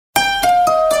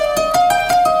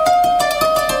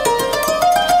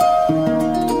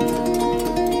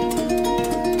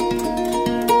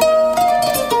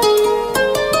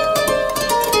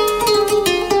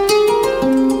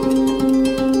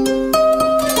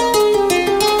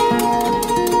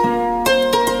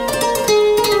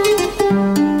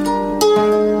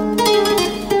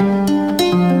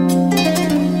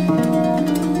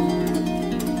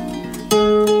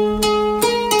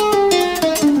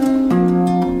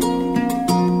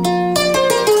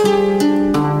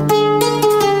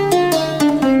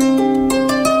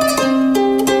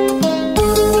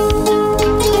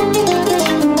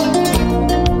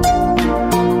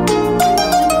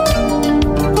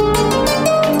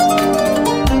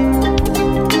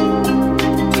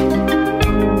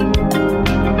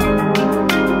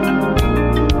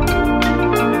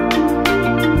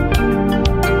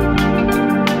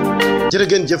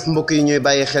jërëgën jëf mbokk yi ñooy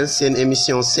bàyyi xel seen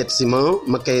émission Setsima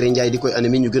Macaire Ndiaye di koy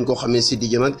animé ñu gën koo xamee si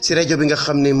DJ Mac si rajo bi nga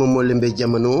xam ne moom moo lëmbee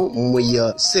jamono muy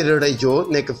Seereer rajo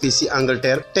nekk fii si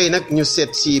Angleterre tey nag ñu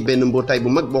seet si benn mbootaay bu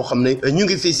mag boo xam ne ñu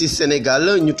ngi fii si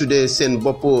Sénégal ñu tuddee seen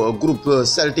bopp groupe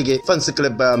Saltigi fans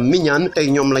club Miñaan tey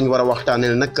ñoom lañ war a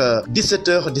waxtaanee nag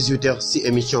 17h 18h si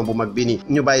émission bu mag bi nii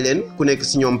ñu bàyyi leen ku nekk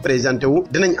si ñoom présenté wu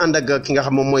dinañ ànd ak ki nga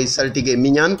xam moom mooy Saltigi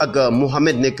Miñaan ak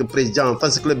Mohamed nekk président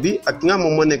fans club bi ak ki nga xam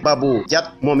moom moo nekk Babou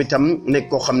Diat moom itam nekk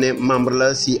koo xam ne membre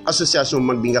la si association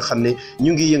mag bi nga xam ne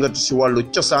ñu ngi yëngatu si wàllu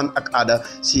cosaan ak aada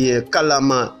si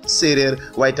kàllaama séeréer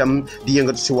waaye itam di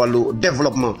yëngatu si wàllu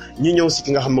développement ñu ñëw si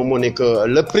ki nga xam moom moo nekk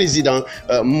le président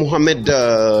Mohamed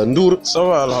Ndour. ça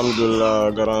va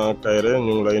alhamdulilah grand Kayre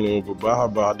ñu ngi lay nuyu bu baax a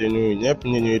baax di nuyu ñëpp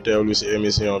ñi ñuy teewlu si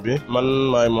émission bi man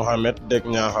maay Mohamed dëkk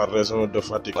Ñaaxar région de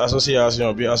Fatick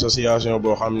association bi association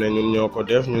boo xam ne ñun ñoo ko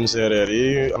def ñun séeréer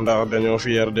yi ndax dañoo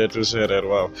fier d'être séeréer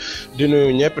waaw di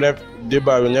nuyu ñëpp rek di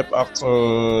baayu ñëpp ak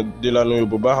di la nuyu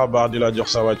bu baax a baax di la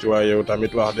jox sa wàccuwaay yow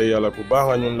tamit wax dëgg yàlla bu baax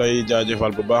nga ñun lay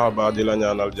jaajëfal bu baax a baax di la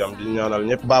ñaanal jàmm di ñaanal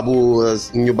ñëpp. Babou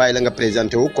ñu bàyyi la nga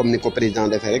présenté wu comme ni ko président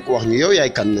defee rek wax ñu yow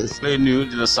yaay kan. lay nuyu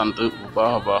di la sant bu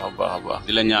baax a baax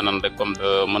di la ñaanal rek comme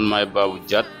man maay Babou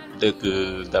Diat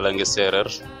dëkk Dalangue Seereer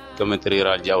communauté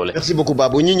rurale Diawle. merci beaucoup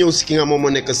Babou ñu ñëw si ki nga moom moo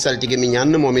nekk Saltigi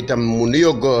Miñaan moom itam mu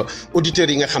nuyoog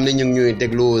auditeurs yi nga xam ne ñu ngi ñuy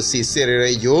déglu si Seereer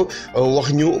rajo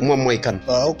wax ñu moom mooy kan.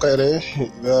 waaw Kayre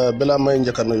balaa may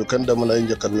njëkk a nuyu kenn dama lay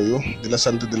njëkk a nuyu di la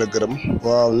sant di la gërëm.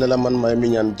 waaw ne la man maay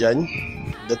Miñaan Diagne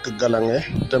dëkk Galangue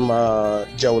tema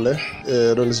Diawle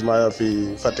arrondissement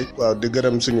fi Fatick. waaw di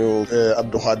gërëm suñu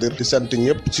Abdou Khadir di sant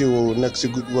ñëpp ci nekk si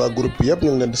waa groupe bi yëpp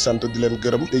ñu ngi leen di sant di leen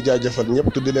gërëm di jaajëfal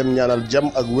ñëpp te di leen ñaanal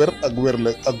jàmm ak wér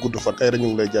la ak gudd fan. Kayre ñu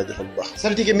ngi lay jaajëfal bu baax.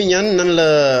 Saltigi Miñaan nan la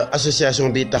association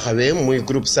bi taxawee muy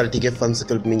groupe Saltigi fans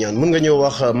club Miñaan mun nga ñëw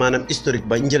wax maanaam historique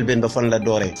ba njëlbeen ba fan la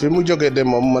dooree. fi mu jógee de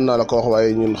moom mën naa la ko wax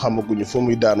waaye ñun xamaguñu fu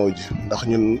muy daanoo ji ndax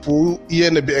ñun fu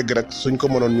yéene bi egg rek suñ ko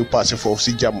mënoon ñu passé foofu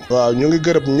si jàmm. waaw ñu ngi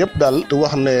gërëm ñëpp daal te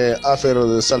wax ne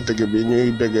affaire Saltigi bi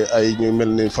ñuy bëggee ay ñu mel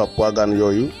ni Fap Wagan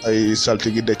yooyu ay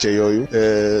Saltigi Dece yooyu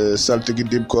Saltigi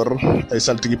Dibkor ay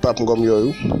Saltigi Pape Ngom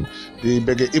yooyu di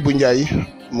bëggee Ibou Ndiaye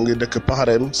mu ngi dëkk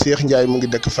Paxareem Cheikh Ndiaye mu ngi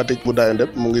dëkk Fatick bu Daay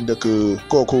Ndep mu ngi dëkk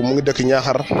kooku mu ngi dëkk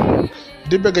Ñaaxar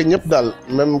di bëgg ñëpp daal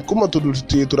même ku ma tudd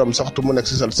ci turam sax tu mu nekk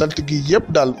si Saltigi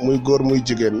yëpp daal muy góor muy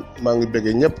jigéen maa ngi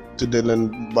bëgg ñëpp te de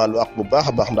leen baalu ak bu baax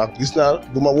a baax ndax gis naa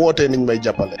bu ma wootee niñ may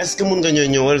jàppale. est-ce que mun nga ñoo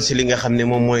ñëwal si li nga xam ne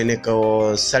moom mooy nekk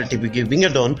Saltigi bi nga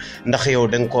doon ndax yow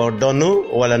da nga koo doon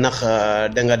wala ndax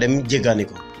da nga dem jéggaani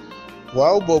ko.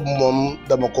 waaw boobu moom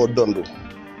dama koo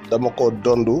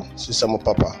dondu si sama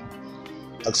papa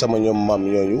ak sama ñoom maam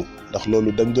ñooñu ndax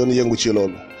loolu dañ doon yëngu ci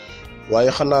loolu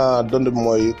waaye xanaa dond bi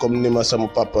mooy comme ni ma sama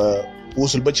papa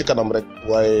puusul ba ci kanam rek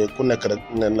waaye ku nekk rek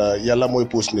nee na yàlla mooy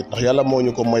puus nit ndax yàlla moo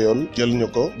ñu ko mayoon jël ñu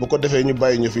ko bu ko defee ñu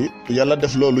bàyyi ñu fi yàlla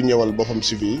def loolu ñëwal boppam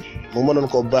si fii mu mënoon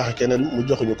koo baaxe keneen mu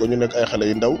joxuñu ko ñu nekk ay xale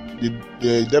yu ndaw di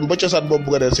dem ba cosaan boobu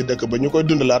bugg a dee si dëkk ba ñu koy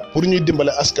dundalaat pour ñuy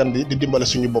dimbale askan bi di dimbale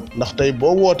suñu bopp ndax tey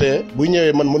boo wootee bu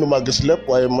ñëwee man mënumaa gis lépp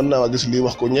waaye mën naa gis lii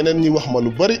wax ko ñeneen ñi wax ma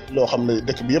lu bari loo xam ne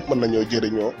dëkk bi yëpp mën nañoo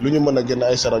jëriñoo lu ñu mën a génn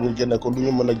ay sara ñu génne ko lu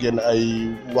ñu mën a génn ay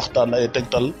waxtaan ay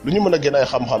tegtal lu ñu mën a génn ay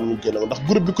xam-xam ñu génne ko ndax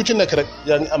groupe bi ku ci nekk rek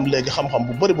yaa ngi am léegi xam-xam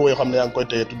bu bëri boo yoo xam ne yaa ngi koy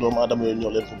téye te doomu aadama yooyu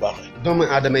ñoo leen ko baaxee. doomu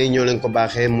aadama yi ñoo leen ko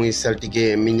baaxee muy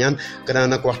Saltigi Miñaan gannaaw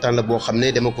nag waxtaan la boo xam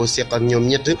ne dama ko seq ak ñoom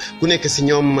ñett ku nekk si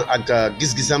ñoom ak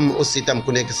gis-gisam aussi itam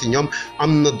ku nekk si ñoom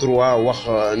am na droit wax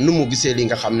nu mu gisee li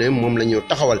nga xam ne moom la ñu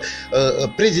taxawal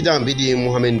président bi di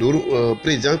Mohamed Ndour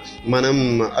président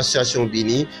maanaam association bii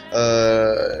nii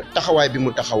taxawaay bi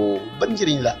mu taxaw ban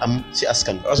njëriñ la am si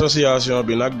askan. association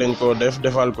bi nag dañ ko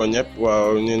defal ko ñëpp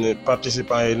waaw ñu ne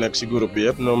participants yi nekk si groupe bi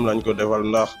yëpp ñoom lañ ko defal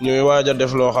ndax ñuy waaj a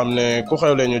def loo xam ne ku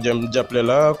xewle ñu dem jàppale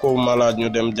la ku malade ñu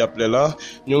dem jàppale la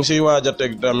ñu ngi siy waaj a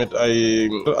teg tamit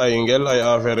ay ngel ay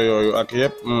affaire yooyu ak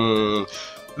yëpp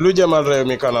lu jëmal réew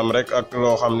mi kanam rek ak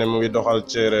loo xam ne mu ngi doxal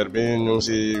séeréer bi ñu ngi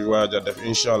si waaj a def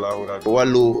incha allahu rabbi.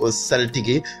 wàllu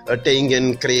Saltigi tey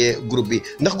ngeen créé groupe bi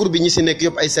ndax groupe bi ñi si nekk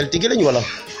yëpp ay Saltigi lañ wala.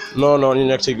 non ñu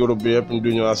nekk si groupe bi yëpp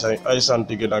duñu ay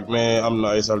Saltigi nag mais am na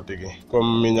ay Saltigi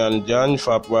comme Miñaan Diagne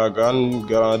Fap Wagan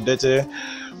Grand Dece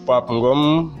Pape Ngom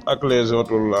ak les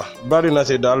autres la bari na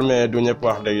si daal mais du ñëpp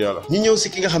wax dëgg yàlla. ñu ñëw si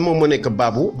ki nga xam moom moo nekk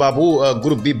Babou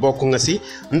groupe bi bokk nga si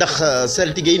ndax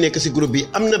Saltigi yi nekk si groupe bi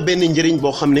am na benn njëriñ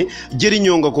boo xam ne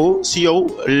jëriñoo nga ko si yow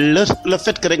le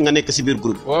fait que rek nga nekk si biir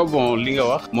groupe. waaw bon li nga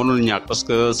wax mënul ñàkk parce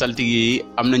que Saltigi yi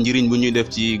am na njëriñ bu ñuy def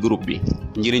ci groupe bi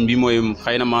njëriñ bi mooy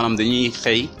xëy na maanaam dañuy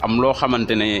xëy am loo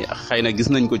xamante ne xëy na gis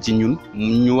nañ ko ci ñun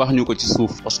ñu wax ñu ko ci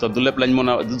suuf parce que du lépp lañ mën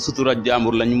a du sutura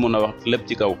jàmbur lañ mën a wax lépp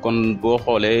ci kaw kon boo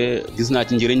xoolee te gis naa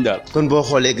ci njëriñ daal. kon boo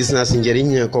xoolee gis naa si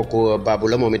njëriñ kooku Babou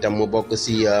la moom itam mu bokk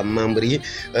si membre yi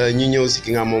ñu ñëw si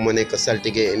ki nga xam moom moo nekk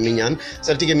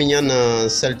Saltigi Miñaan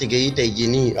saltige yi tey jii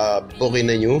nii bëri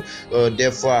nañu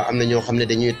des fois am na ñoo xam ne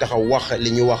dañuy taxaw wax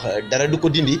li ñu wax dara du ko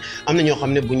dindi am na ñoo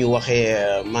xam ne bu ñu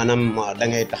waxee maanaam da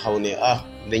ngay taxaw ne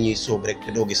dañuy sóob rek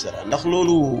te doo gis dara ndax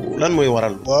loolu lan mooy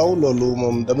waral. waaw loolu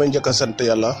moom damay njëkk a sant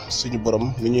yàlla suñu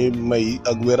borom mi ñuy may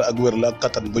ak wér la ak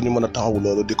kattan ba ñu mën a taxaw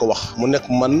loolu di ko wax mu nekk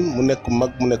man mu nekk mag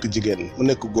mu nekk jigéen mu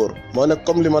nekk góor moo nekk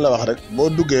comme li ma la wax rek boo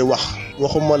duggee wax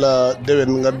waxuma la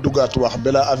déwén nga duggaat wax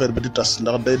balaa affaire bi di tas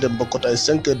ndax day dem ba côté ay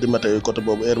 5 heures du matin yooyu côté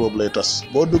boobu heure boobu lay tas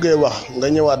boo duggee wax nga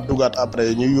ñëwaat duggaat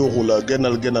après ñu yuuxu la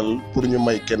génnal pour ñu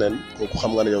may keneen kooku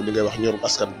xam nga ne yow li ngay wax ñorum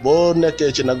askan boo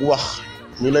nekkee ci nag wax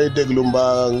ñu lay déglu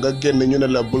mbaa nga génn ñu ne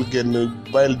la bul génn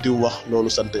bàyyil diw wax loolu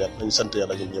sant yàlla nañu sant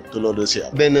yàlla ñun ñëpp te loolu si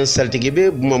am. benn saltigi bi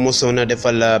bu ma mosoon a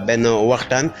defal benn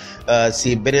waxtaan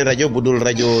si beneen rajo bu dul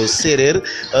rajo séeréer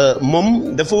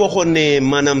moom dafa waxoon ne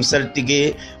maanaam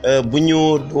saltige bu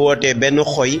ñu wootee benn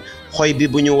xoy bi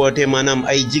bu ñu wootee maanaam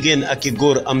ay jigéen ak i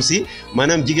góor am si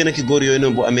maanaam jigéen ak i góor yooyu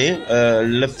noonu bu amee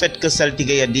le fait que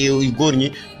saltige ya di góor ñi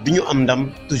du ñu am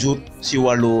ndam toujours si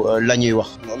wàllu la ñuy wax.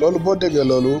 loolu boo déggee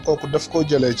loolu kooku daf ko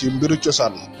jëlee ci mbiru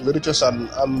cosaan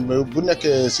am bu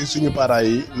nekkee si suñu parents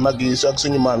yi mag yi ak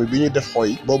suñu maam yi bi ñuy def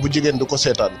xooy boobu jigéen du ko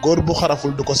seetaan góor bu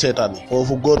xaraful du ko seetaan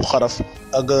foofu góor bu xaraf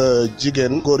ak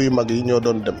jigéen góor yu mag yi ñoo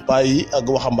doon dem paa yi ak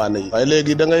waxambaane yi waaye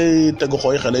léegi da ngay tegu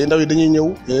xooy xale yi ndaw yi dañuy ñëw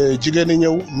jigéen yi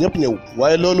ñëw ñëpp ñëw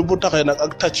waaye loolu bu taxee nag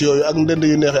ak tàcc yooyu ak ndënd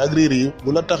yu neexee ak riir yi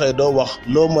bu la taxee doo wax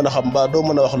loo mën a xam mbaa doo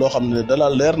mën a wax loo xam ne dana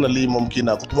leer na lii moom kii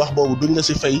naa ko wax boobu duñ la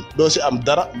si fay doo si am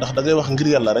dara ndax da ngay wax ngir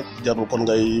yàlla rek jarul kon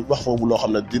ngay wax foofu loo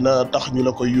xam ne dina tax ñu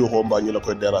la koy yuuxoo mbaa ñu la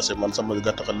koy déranger man sama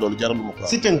gàttaxal loolu jaralu ma ko.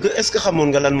 si tënk est-ce que xamoon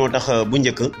nga lan moo tax bu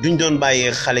njëkk duñ doon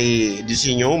bàyyee xale yi di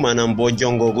si ñëw maanaam boo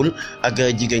jongoogul ak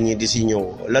jigéen ñi di si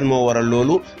ñëw lan moo waral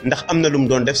loolu ndax am na lu mu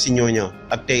doon def si ñooña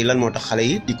ak tey lan moo tax xale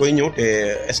yi di koy ñëw te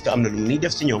est-ce que am na lu mu ni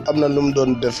def si ñoom. am na lu mu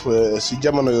doon def si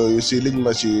jamono yooyu si liñ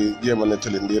ma si jéem a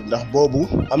nettali ndiir ndax boobu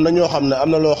am na ñoo xam ne am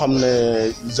na loo xam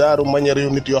ne genre manière yu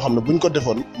nit yoo xam ne buñ ko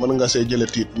defoon mën nga see jële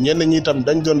tiit ñenn ñi itam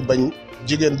dañ doon bañ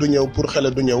jigéen du ñëw pour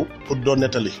xele du ñëw pour doon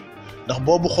nettali ndax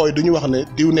boobu xooy duñu wax ne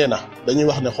diw nee na dañuy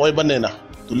wax ne xooy ba nee na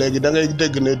léegi da ngay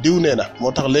dégg ne diw nee na moo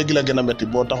tax léegi la gën a métti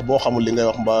boo tax boo xamul li ngay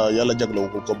wax mbaa yàlla jaglawu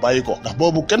ko bàyyi ko ndax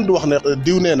boobu kenn du wax ne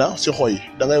diw nee na si xooy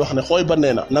da ngay wax ne xooy ba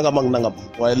nee na nangam ak nangam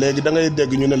waaye léegi da ngay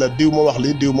dégg ñu ne la diw moo wax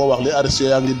li diw moo wax li arrêté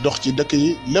yaa ngi dox ci dëkk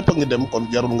yi lépp a ngi dem kon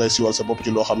jarul ngay siiwal sa bopp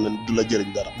ci loo xam ne du la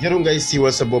jëriñ dara. jarul ngay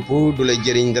siiwal sa bopp du la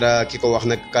jëriñ dara ki ko wax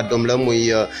nag kàddoom la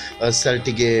muy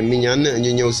Saltigi Miñaan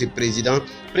ñu ñëw si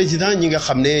président ñi nga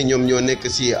xam ne ñoom ñoo nekk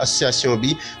si association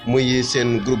bi muy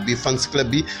seen groupe bi fans club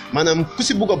bi maanaam ku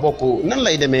si bugg a bokk nan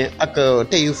lay demee ak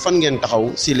tey fan ngeen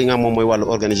taxaw si li nga moom mooy wàllu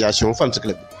organisation fans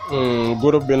club bi.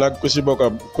 groupe bi nag ku si bëgg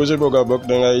a bokk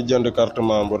da ngay jënd carte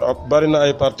membre ak bari na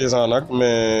ay partisans nag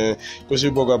mais ku si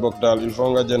bëgg a bokk daal il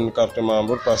faut nga jënd carte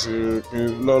membre parce que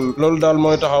loolu daal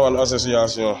mooy taxawal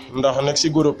association ndax nekk si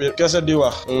groupe yi kese di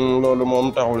wax loolu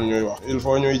moom taxul ñuy wax il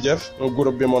faut ñuy jëf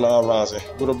groupe bi mën a avancer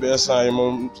groupe bi instant yi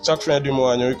moom chaque fin du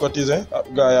mois ñuy cotiser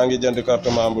gaa yaa ngi jënd carte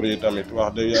membre yi tamit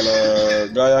wax dëgg yàlla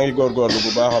gaa yaa ngi góorgóorlu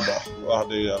bu baax a baax wax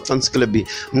dëgg yàlla. fans club bi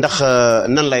ndax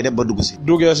nan lay def ba dugg si.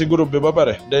 duggee si groupe bi ba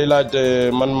pare day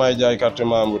laajte man maay jaay carte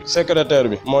membre secrétaire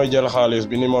bi mooy jël xaalis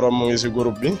bi numéro mu ngi si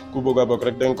groupe bi ku bëgg a bokk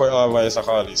rek dañ koy envoyé sa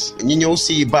xaalis. ñi ñëw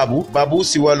si Babou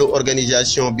si wàllu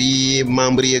organisation bi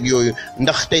membre yeeg yooyu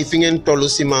ndax tey fi ngeen toll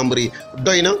si membre yi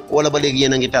doy na wala ba léegi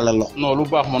yéen a ngi tàllal loxo. non lu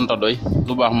baax mënut a doy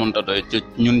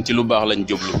ñun ci lu baax lañ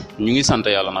jublu ñu ngi sant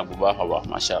yàlla nag bu baax a baax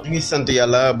macha allah. ñu ngi sant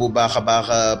yàlla bu baax a baax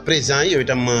président yow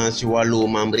itam si wàllu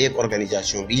membre yeeg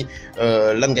organisation bi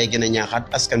lan ngay gën a ñaaxaat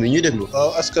askan wi ñuy déglu.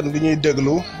 waaw askan bi ñuy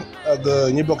déglu ak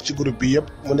ñi bokk ci groupe bi yëpp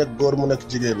mu nekk góor mu nekk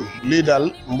jigéen lii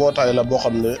daal mbootaay la boo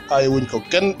xam ne aay wuñ ko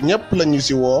kenn ñëpp la ñu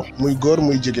si woo muy góor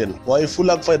muy jigéen waaye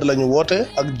fulla ak fayda la ñu woote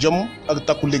ak jom ak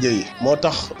takku liggéey moo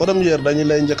tax première dañu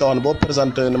lay njëkk a wax ne boo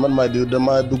présenté ne man maay di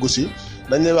dama dugg si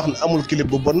dañ lay wax ne amul clip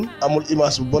bu bon amul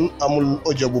image bu bon amul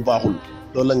audio bu baaxul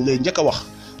loolu lañ lay njëkk a wax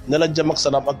ne la jàmm ak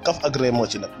salaam ak kaf ak ree moo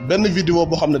ci nag benn vidéo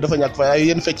boo xam ne dafa ñàkk fa ay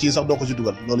yéen fecc yi sax doo ko ci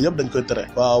dugal loolu yëpp dañ koy tere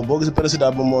waaw boo gis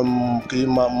président bi moom kii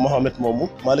Mohamed moomu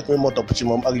Malick mi moo topp ci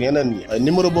moom ak ñeneen ñi waaye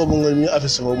numéro boobu nga ñu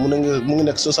affiché foofu mu ngi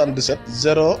nekk 77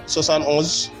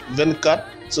 071 24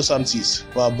 66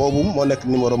 waaw boobu moo nekk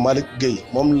numéro Malick Gueye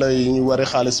moom lay ñu wari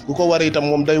xaalis ku ko wari itam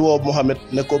moom day woo Mohamed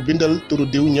ne ko bindal turu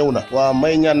diw ñëw na waaw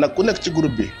may ñaan nag ku nekk ci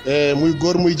groupe bi muy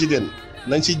góor muy jigéen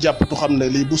nañ si jàpp tu xam ne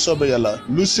lii bu soobee yàlla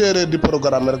lu séeréer di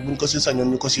programme rek buñ ko si sañoon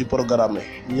ñu ko si programme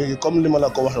ñu ngi comme li ma la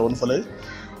ko waxee woon fële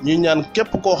ñuy ñaan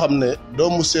képp koo xam ne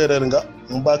doomu séeréer nga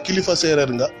mbaa kilifa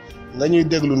séeréer nga nga ñuy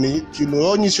déglu nii ci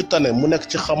loo ñu si tane mu nekk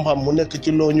ci xam-xam mu nekk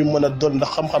ci loo ñu mën a doon ndax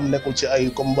xam-xam nekkul ci ay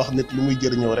comme wax nit lu muy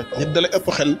jëriñoo rek nit da lay ëpp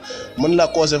xel mën laa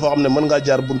conseil foo xam ne mën ngaa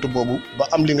jaar buntu boobu ba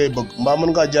am li ngay bëgg mbaa mën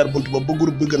ngaa jaar buntu boobu ba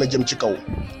groupe bi gën a jëm ci kaw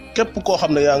képp koo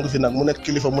xam ne yaa ngi fi nag mu nekk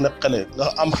kilifa mu nekk xale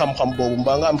nga am xam-xam boobu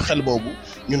mbaa nga am xel boobu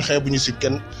ñun xeebuñu si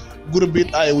kenn groupe bi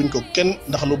it aaye wuñ ko kenn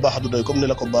ndax lu baax du doy comme ni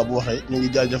la ko Babou waxee ñu ngi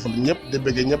jaajëfal ñëpp di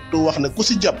bëggee ñëpp tu wax ne ku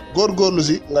si jàpp góorgóorlu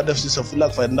si nga def si sa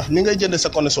fulaak fay ndax ni ngay jënde sa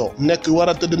connexion nekk war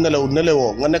a tëdd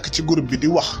nelewoo nga nekk ci groupe bi di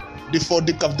wax di foo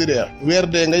di kaf di reer weer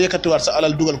dee nga yëkkatiwaat sa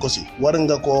alal dugal ko si war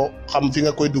nga koo xam fi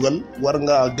nga koy dugal war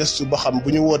nga gëstu ba xam bu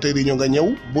ñu wootee réunion nga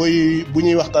ñëw bu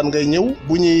ñuy waxtaan ngay ñëw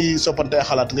bu ñuy soppante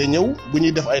xalaat ngay ñëw bu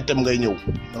ñuy def ay thème ngay ñëw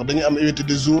ndax dañu am invité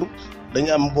du jour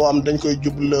dañu am boo am dañ koy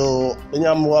jubloo dañu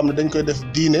am boo am ne dañ koy def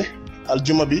diine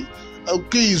aljuma bi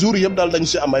kii jour yëpp daal dañ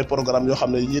si am ay programme yoo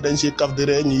xam ne ñi dañ si kaf di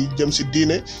ree ñi jëm si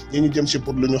diine ñi ñu jëm si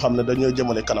pour lu ñu xam ne dañoo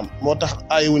jëmale kanam moo tax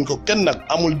aayewuñ ko kenn nag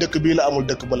amul dëkk bii la amul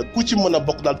dëkk bala ku ci mën a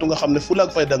bokk daal tu nga xam ne fu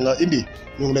laak fay da nga indi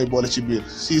ñu ngi lay boole ci biir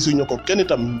si suñu ko kenn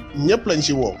itam ñëpp lañ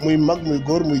si woo muy mag muy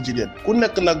góor muy jigéen ku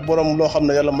nekk nag borom loo xam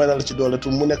ne yàlla may na la ci doole tu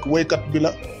mu nekk woykat bi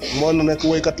la moo nekk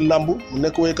woykat làmb mu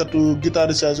nekk woykatu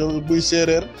guitarisation buy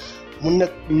séeréer mu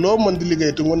nekk loo mën di liggéey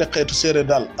te mu nekk xeetu séeréer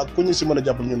daal ak ku ñu si mën a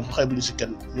jàppale ñun xayma ñu si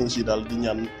kenn ñu ngi si daal di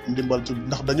ñaan ndimbal tu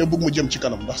ndax dañoo bëgg mu jëm ci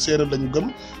kanam ndax séeréer la ñu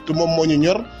gëm te moom moo ñu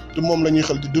ñor te moom la ñuy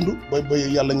xel di dund ba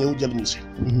yàlla ñëw jël ñu si.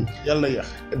 yàlla na yéex.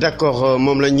 d'accord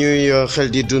moom la ñuy xel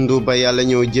di dund ba yàlla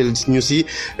ñëw jël ñu si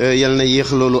yàlla na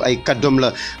yéex loolu ay kàddoom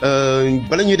la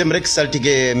bala ñuy dem rek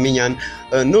Saltigi Miñaan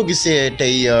noo gisee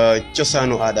tey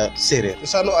cosaanu aada séeréer.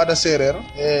 cosaanu aada séeréer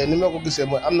ni ma ko gisee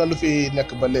mooy am na lu fi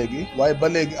nekk ba léegi waaye ba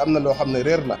léegi am na loo xam ne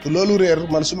réer na te loolu réer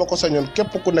man su ma ko sañoon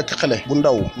képp ku nekk xale bu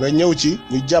ndaw nga ñëw ci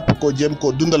ñu jàpp ko jéem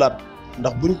koo dundalaat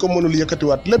ndax buñ ko mënul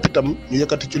yëkkatiwaat lépp itam ñu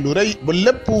yëkkati ci lu rëy ba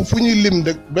lépp fu ñuy lim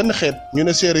rek benn xeet ñu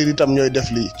ne séeréer itam ñooy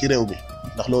def lii ci réew mi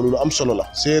ndax loolu lu am solo la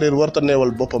séeréer warta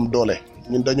neewal boppam doole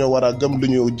ñun dañoo war a gëm lu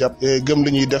ñu jàpp gëm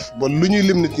lu ñuy def ba lu ñuy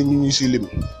lim nit ñi ñu siy lim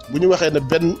bu ñu waxee ne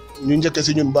benn ñu njëkk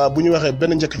si ñun ba bu ñu waxee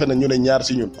benn njëkk feneen ñu ne ñaar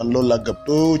si ñun man loolu laa gëm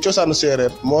to cosaanu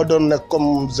séeréer moo doon nekk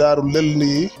comme genre lël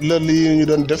yi ñu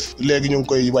doon def léegi ñu ngi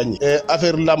koy wàññi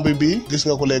affaire lamb bi gis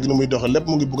nga ko léegi nu muy doxe lépp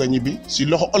mu ngi bugg a ñibbi si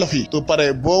loxo olof yi to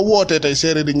pare boo wootee tey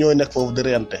séeréer yi ñooy nekk foofu di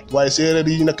reyante waaye séeréer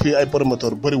yi nekk fii ay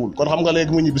promoteur bëriwul kon xam nga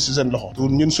léegi mu ñibbi si seen loxo to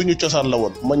ñun suñu cosaan la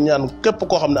woon ma ñaan képp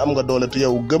koo xam ne am nga doole te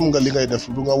yow gëm nga li ngay def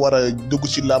du nga war a dugg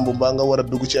ci lamb mbaa nga war a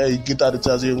dugg ci ay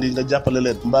guitarisation ngi nga jàppale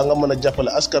leen mbaa nga mën a jàppale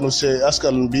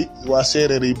askan bi waa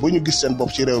séeréer yi bu ñu gis seen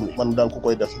bopp ci réew mi man daal ku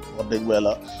koy def wax dëgg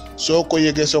yàlla soo ko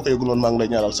yëgee soo ko yëgul woon maa ngi lay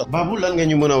ñaanal sax. Babou lan nga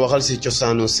ñu mën a waxal si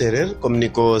cosaanu séeréer comme ni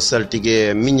ko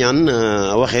Saltigi Miñaan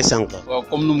waxee sànq. waaw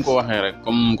comme nu mu ko waxee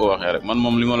rek man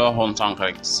moom li ma la waxoon sànq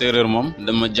rek séeréer moom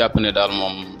dama jàpp ne daal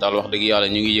moom daal wax dëgg yàlla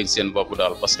ñu ngi yëg seen bopp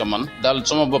daal parce que man daal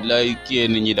sama bopp laay kiyee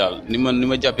nit ñi daal ni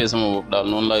ma jàppee sama bopp daal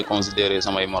noonu laay considérer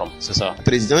samay morom c'est ça.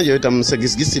 président yooyu itam sa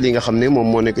gis-gis si li nga xam ne moom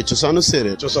moo nekk cosaanu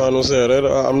séeréer. cosaanu séeréer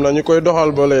am na ñu koy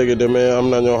doxal ba léegi de mais am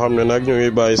na ñoo xam ne nag ñu ngi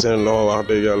bàyyi seen loxo wax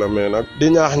dëgg yàlla mais nag di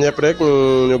ñaax ñëpp rek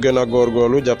ñu gën a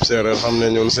góorgóorlu jàpp séeréer xam ne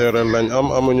ñun séeréer lañ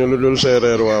amuñu lu dul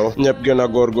séeréer waaw ñëpp gën a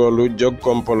góorgóorlu jóg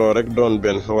kompaloo rek doon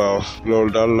benn waaw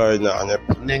loolu daal laay ñaax ñëpp.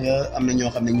 nee nga am na ñoo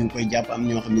xam ne ñu ngi koy jàpp am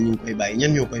ñoo xam ne ñu ngi koy bàyyi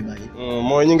ñan ñoo koy bàyyi.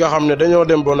 mooy ñi nga xam ne dañoo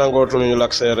dem ba nangootuñu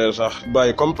lak séeréer sax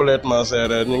bàyyi complètement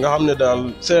séeréer ñi nga xam ne daal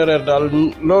séeréer daal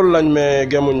loolu lañ mais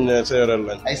gëmuñ ne séeréer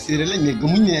lañ. ay séeréer lañ mais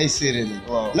gëmuñ ne ay séeréer lañ.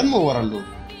 waaw lan moo waral loolu.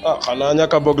 xanaa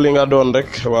ñàkk a bëgg li nga doon rek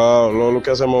waaw loolu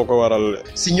kese moo ko waral.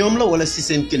 si ñoom la wala si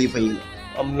seen kilifa yi la.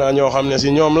 am na ñoo xam ne si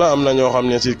ñoom la am na ñoo xam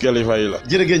ne si kilifa yi la.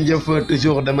 jërëjëf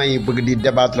toujours damay bëgg di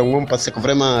débattre ak moom parce que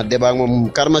vraiment débat moom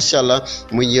car macha allah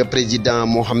muy président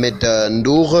Mohamed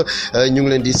Ndour ñu ngi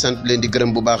leen di sant leen di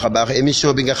gërëm bu baax a baax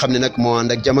émission bi nga xam ne nag moo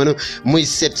ànd ak jamono muy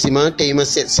Setsima tey ma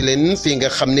seet si leen fii nga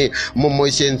xam ne moom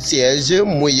mooy seen siège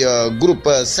muy groupe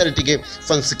Saltigi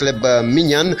fans club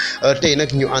Miñaan tey nag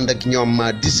ñu ànd ak ñoom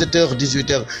 17h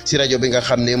 18h si rajo bi nga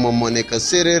xam ne moom moo nekk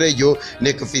Seereer rajo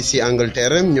nekk fii si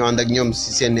Angleterre ñu ànd ak ñoom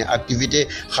si seen activité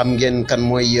xam ngeen kan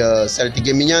mooy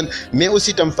Saltigi Miñaan mais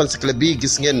aussi tam fans club bi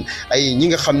gis ngeen ay ñi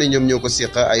nga xam ne ñoom ñoo ko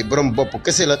séq ay borom bopp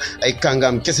kese la ay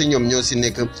kàngaam kese ñoom ñoo si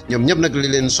nekk ñoom ñëpp nag li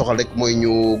leen soxal rek mooy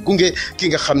ñu gunge ki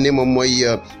nga xam ne moom mooy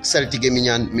Saltigi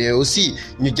Miñaan mais aussi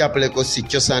ñu jàppale ko si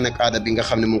cosaan ak aada bi nga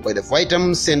xam ne mu ngi koy def waaye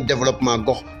itam seen développement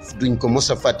gox duñ ko mos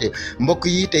a fàtte mbokk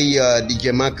yi tey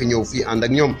DJ Mac ñëw fii ànd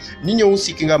ak ñoom ñu ñëw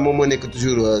si ki nga moom moo nekk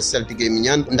toujours Saltigi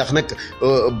Miñaan ndax nag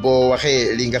boo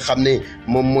waxee li nga xam ne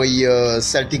moom mooy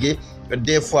saltige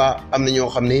des fois am na ñoo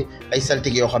xam ne ay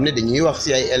saltige yoo xam ne dañuy wax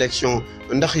si ay élection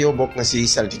ndax yow bokk nga si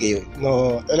saltige yooyu.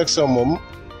 non élection moom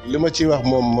li ma ciy wax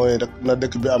moom mooy rek na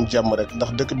dëkk bi am jàmm rek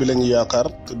ndax dëkk bi lañu yaakaar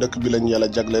te dëkk bi lañu yàlla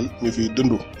jagleel ñu fiy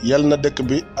dund yal na dëkk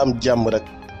bi am jàmm rek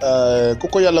ku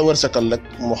ko yàlla wërsëgal rek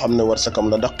moo xam ne wërsëgam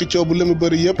la ndax xëccoo bu li mu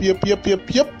bëri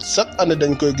yëpp chaque année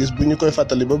dañ koy gis bu ñu koy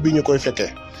fàttali ba bi ñu koy fekkee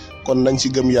kon nañ ci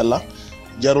gëm yàlla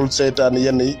jarul seytaan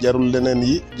yenn yi jarul leneen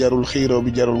yi jarul xiiroo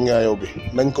bi jarul ŋaayoo bi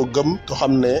nañ ko gëm to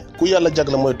xam ne ku yàlla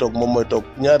jagle mooy toog moom mooy toog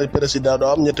ñaari président doo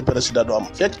am ñetti président doo am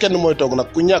fekk kenn mooy toog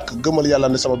nag ku ñàkk gëmal yàlla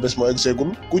ne sama bés moo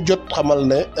egseegul ku jot xamal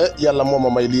ne yàlla moo ma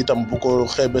may lii tam bu ko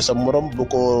xeebe sa morom bu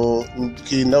ko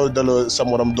kii new dala sa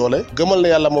morom doole gëmal ne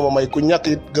yàlla moo ma may ku ñàkk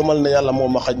it gëmal ne yàlla moo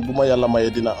ma xañ bu ma yàlla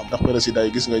mayee dina am ndax président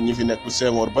yi gis nga ñi fi nekk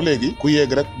Senghor ba léegi ku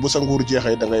yéeg rek bu sa nguur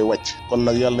jeexee da ngay wàcc kon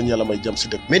nag yàlla ñu yàlla may jëm si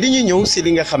dëkk. mais dañuy ñëw si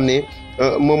li nga xam ne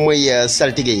moom mooy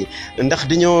saltige yi ndax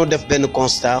dañoo def benn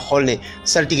constat xool ne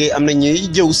saltige yi am na ñuy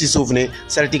jëw si suuf ne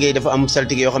saltige yi dafa am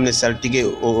saltige yoo xam ne saltige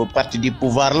au parti du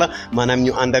pouvoir la maanaam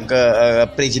ñu ànd ak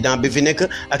président bi fi nekk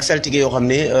ak saltige yoo xam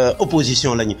ne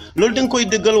opposition lañu loolu da nga koy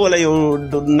dëggal wala yow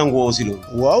nanguwoo si loolu.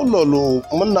 waaw loolu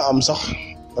mën na am sax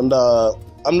ndax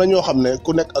am na ñoo xam ne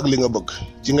ku nekk ak li nga bëgg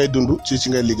ci ngay dund ci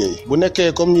ngay liggéey bu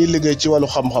nekkee comme ñuy liggéey ci wàllu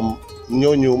xam-xam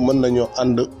ñooñu mën nañoo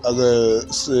ànd ak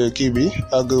kii bi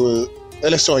ak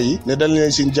élection yi ne dañ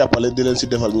leen si jàppale di leen si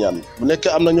defal ñaan bu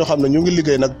nekkee am na ñoo xam ne ñu ngi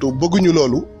liggéey nag te bëgguñu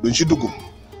loolu duñ si dugg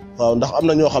waaw ndax am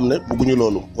na ñoo xam ne bëgguñu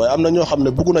loolu waaye am na ñoo xam ne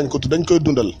bëggu nañ ko te dañ koy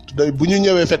dundal te bu ñu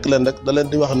ñëwee fekk leen rek da leen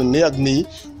di wax ne nii ak nii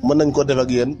mën nañ ko def ak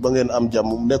yéen ba ngeen am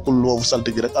jàmm nekkul woofu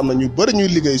saltigi rek am na ñu bëri ñuy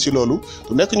liggéey si loolu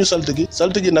tu nekk ñu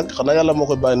saltigi nag xanaa yàlla moo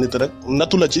koy bàyyi nit rek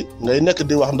nattu la ci ngay nekk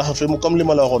di wax ndax fi mu comme li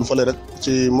ma la waxoon fële rek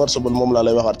ci morceau bal moom laa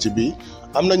lay waxaat ci bii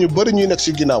am na ñu bëri ñuy nekk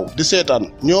si ginnaaw di seetaan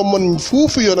ñoo mën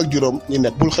fuufu yoon ak juróom ñu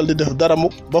nekk bul xel di def dara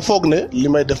mukk ba foog ne li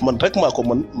may def man rek maa ko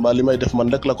mën mbaa li may def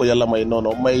man rek la ko yàlla may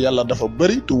noono may yàlla dafa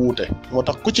bëri te wuute moo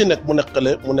tax ku ci nekk mu nekk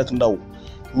xale mu nekk ndaw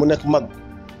mu nekk mag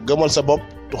gëmal sa bopp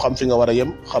tu xam fi nga war a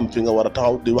yem xam fi nga war a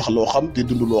taxaw di wax loo xam di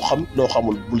dund loo xam loo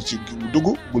xamul bul ci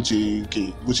dugg bul ci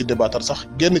kii bul ci débattre sax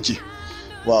génn ci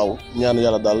waaw ñaan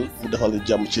yàlla daal mu defal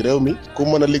jàmm ci réew mi ku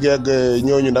mën a liggéey ak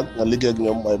ñooñu nag nga liggéey ak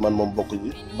ñoom waaye man moom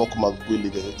bokk maag kuy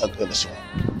liggéey ak élection.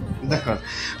 d'accord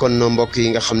kon mbokk yi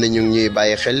nga xam ne ñu ngi ñuy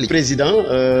bàyyi xel président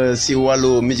si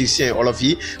wàllu musicien olof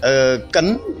yi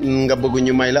kan nga bëgg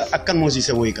ñu may la ak kan moo si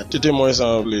sa woykat. Titi mooy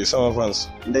sama fans.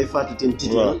 Ndeye Fatou Tine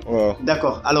Titi. waaw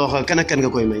d'accord alors kan ak kan nga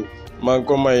koy may. maa ngi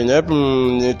ko may ñëpp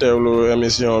ñi teewlu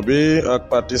émission bi ak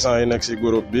partisans yi nekk si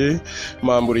groupe bi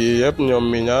membres yi yëpp ñoom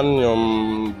Miñaan ñoom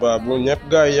Babou ñëpp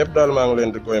gars yi yëpp daal maa ngi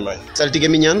leen di koy may. Saltigi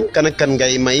Miñaan kan ak kan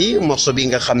ngay may morceau bi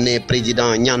nga xam ne président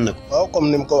ñaan na ko. waaw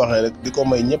comme ni mu ko waxee rek di ko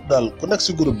may ñëpp daal ku nekk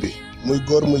si groupe bi muy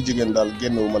góor muy jigéen daal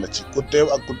génnewu ma la ci ku teew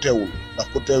ak ku teewul ndax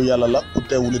ku teew yàlla la ku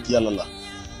teewul it yàlla la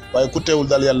waaye ku teewul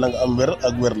daal yàlla na nga am wér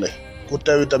ak wérle ku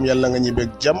teew itam yàlla na nga ñibbeeg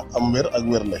jàmm am wér ak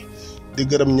wérle di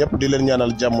gërëm ñëpp di leen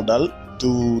ñaanal jàmm daal te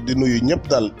di nuyu ñëpp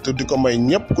daal te di ko may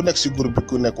ñëpp ku nekk si groupe bi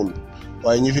ku nekkul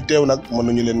waaye ñi fi teew nag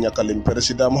mënuñu leen ñàkkalim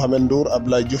président Mohamed Ndour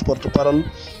Abdoulaye Diouf porte-parole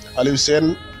Aliou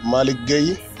Sène Malick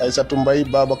Gueye Aïssatou Mbaye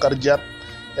Babacar Diat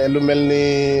lu mel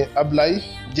ni Ablaye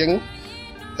Dieng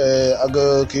ak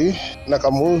kii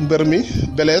nakamu mbër mi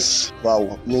Belees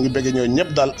waaw ñu ngi bëgg ñoo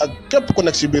ñëpp daal ak képp ku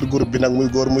nekk si biir groupe bi nag muy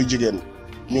góor muy jigéen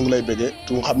ñu ngi lay bëggee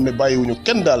tu nga xam ne bàyyiwuñu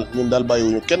kenn daal ñun daal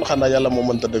bàyyiwuñu kenn xanaa yàlla moo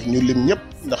mënta def ñu lim ñëpp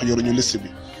ndax yoruñu liste bi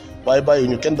waaye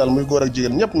bàyyiwuñu kenn daal muy góor ak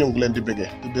jigéen ñëpp ñu ngi leen di bëggee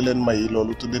te di leen may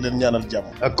loolu te di leen ñaanal jàmm.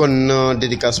 kon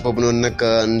dédicace boobu noonu nag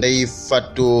Ndeye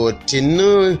Fatou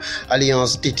Tine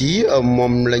alliance Titi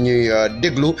moom la ñuy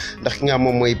déglu ndax ki nga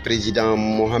moom mooy président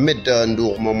Mohamed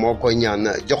Ndour moom moo koy ñaan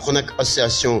jox ko nag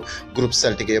association groupe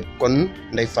Saltigi yëpp kon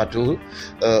Ndeye Fatou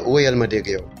wóyal ma dégg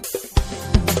yow.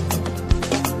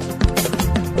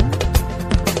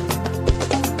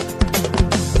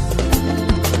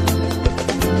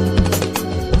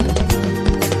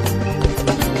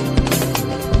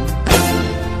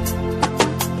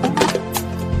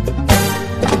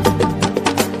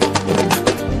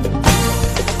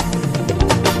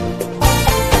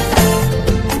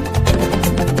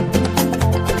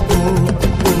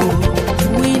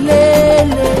 We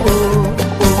lele,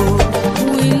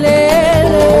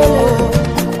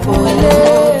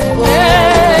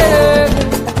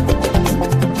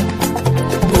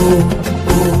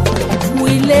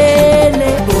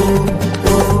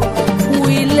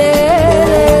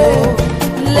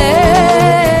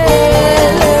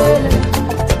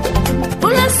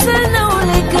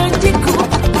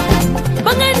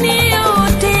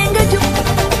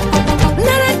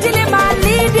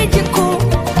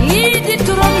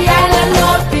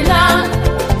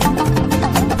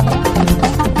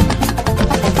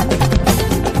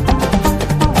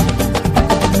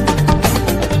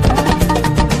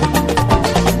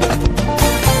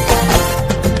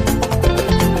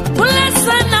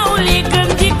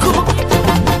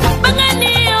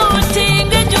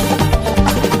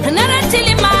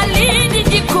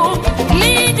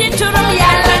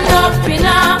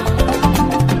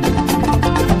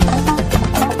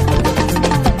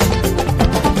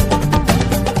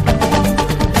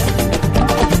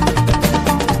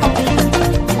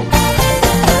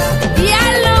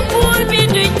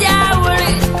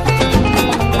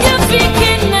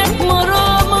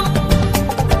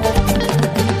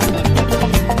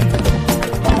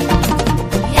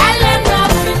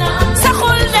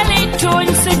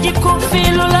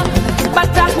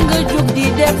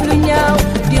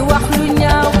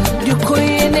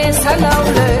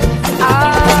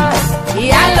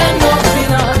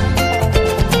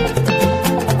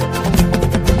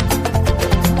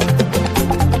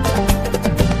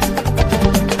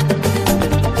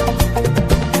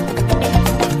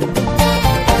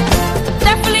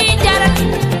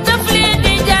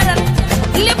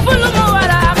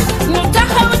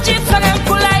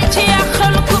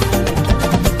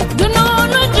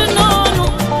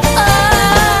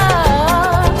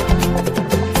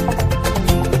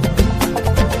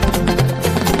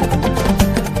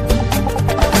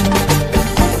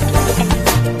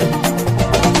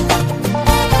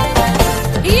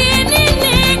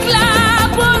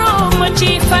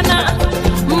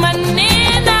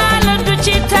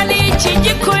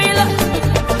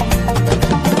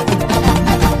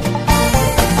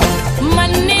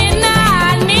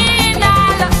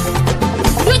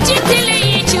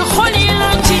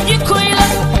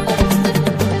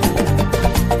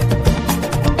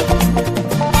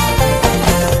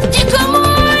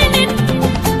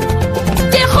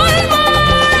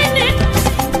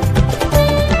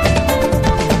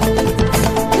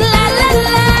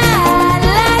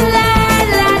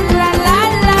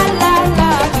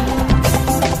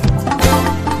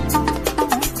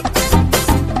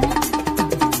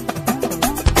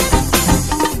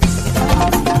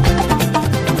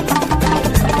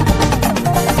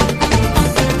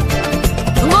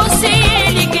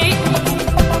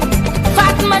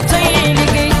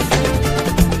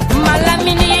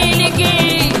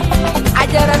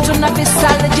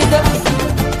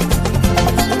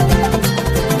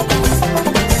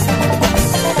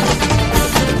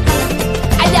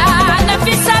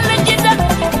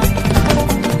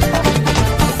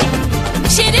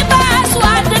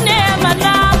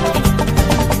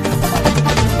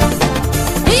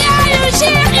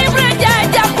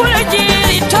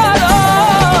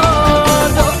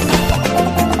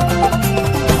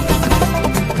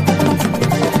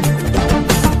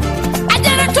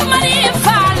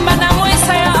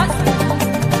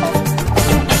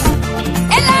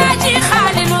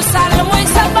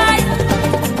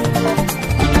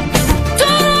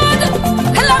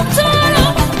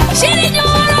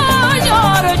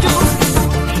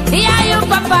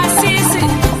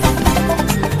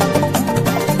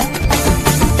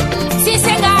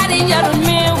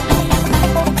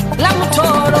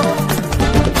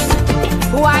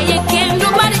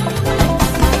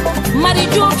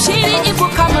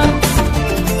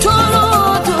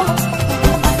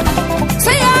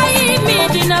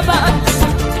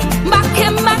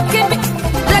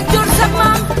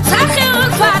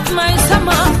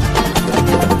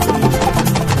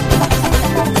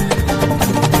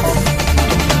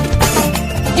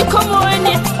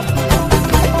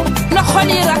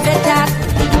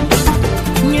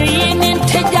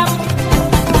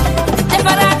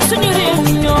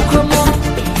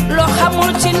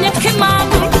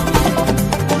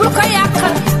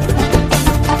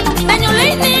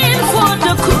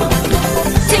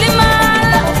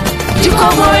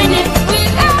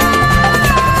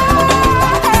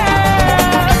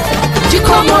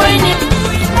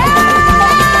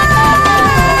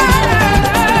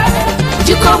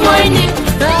 mooy nit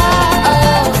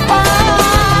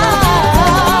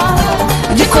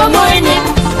jikko mooy nit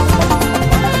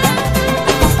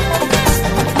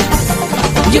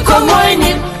jikko mooy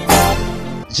nit.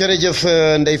 jërëjëf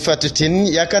Ndeye Fatou Tine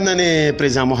yaakaar naa ne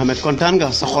président Mohamed kontaan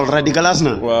nga sa xol radicalaas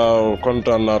na. waaw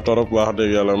kontaan naa torop wax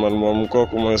dëgg yàlla man moom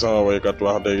kooku mooy sama woykat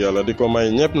wax dëgg yàlla di ko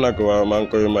may ñëpp nag waaw maa ngi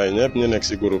koy may ñëpp ñu nekk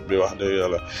si groupe bi wax dëgg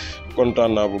yàlla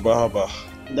kontaan naa bu baax a baax.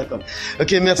 d'accord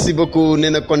ok merci beaucoup nee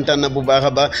na kontaan na bu baax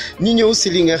a baax ñu ñëw si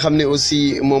li nga xam ne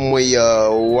aussi moom mooy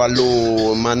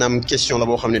wàllu maanaam question la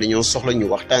boo xam ne dañoo soxla ñu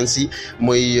waxtaan si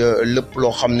mooy lépp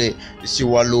loo xam ne si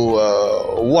wàllu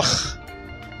wax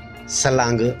sa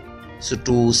langue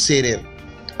surtout séeréer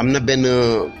am na benn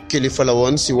kilifa la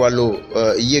woon si wàllu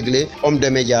yëgle homme de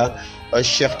média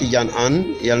Cheikh Tidiane Anne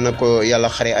yal na ko yàlla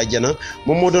xare àjjana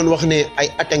moom moo doon wax ne ay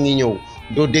at a ngi ñëw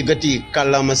doo déggati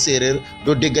kàllaama séeréer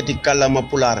doo déggati kàllaama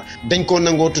pulaar dañ ko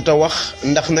nangoo tuta wax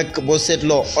ndax nag boo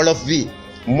seetloo olof bi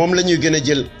moom la ñuy gën a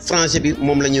jël français bi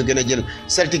moom la ñuy gën a jël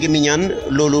Saltigi Miñaan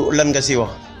loolu lan nga si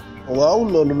wax. waaw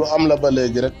loolu lu am la ba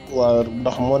léegi rek waaw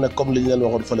ndax moo ne comme li ñu leen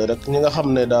waxoon fële rek ñi nga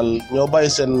xam ne daal ñoo bàyyi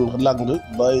seen langue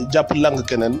ba jàpp langue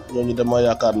keneen ñooñu dama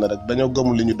yaakaar ne rek dañoo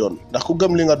gëmul li ñu doon ndax ku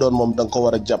gëm li nga doon moom da nga ko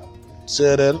war a jàpp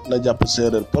séeréer na jàpp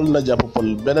séeréer pël na jàpp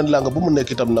pël beneen langue bu mu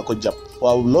nekk itam na ko jàpp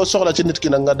waaw loo soxla ci nit ki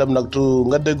nag nga dem nag tu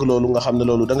nga dégg loolu nga xam ne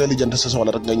loolu da ngay lijjante sa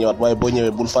soxla rek nga ñëwaat waaye boo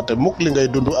ñëwee bul fàtte mukk li ngay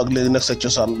dund ak léegi nekk sa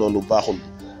cosaan loolu baaxul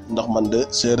ndax man de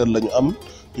séeréer la ñu am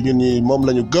te ñun ñi moom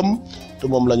la ñu gëm te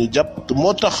moom la ñu jàpp te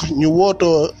moo tax ñu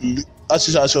wootoo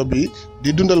association bi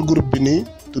di dundal groupe bi nii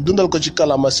te dundal ko ci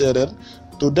kàllaama séeréer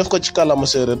te def ko ci kàllaama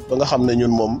séeréer ba nga xam ne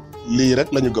ñun moom lii rek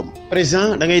la ñu gëm.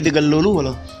 président da ngay dëggal loolu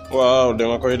wala. waaw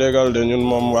dama koy déggal de ñun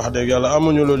moom wax dëgg yàlla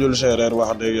amuñu lu dul séeréer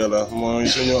wax dëgg yàlla mooy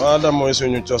suñu aada mooy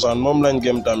suñu cosaan moom lañ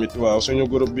gëm tamit waaw suñu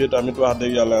groupe bi tamit wax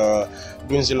dëgg yàlla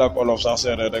duñ si làkk olof sax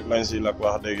séeréer rek lañ si làkk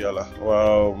wax dëgg yàlla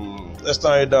waaw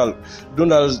instant yi daal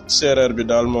dundal séeréer bi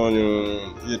daal moo ñu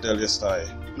yitteel instant yi.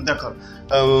 d'accord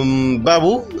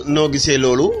Babou noo gisee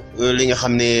loolu li nga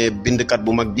xam ne bindkat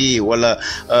bu mag bi wala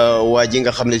waa ji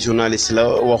nga xam ne journaliste la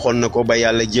waxoon na ko ba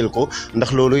yàlla jël ko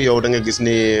ndax loolu yow da nga gis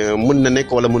ne mën na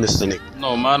nekk wala mën na sa nekk.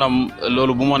 non maanaam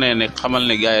loolu bu ma nee nekk xamal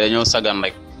ne gars yi dañoo sagan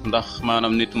rek ndax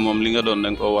maanaam nit moom li nga doon da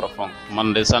nga koo war a fonk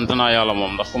man de sant naa yàlla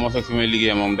moom ndax ku ma fekk fi may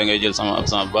liggéey moom da ngay jël sama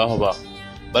absence bu baax a baax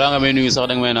balaa nga may nuyu sax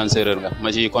da nga may naan séeréer nga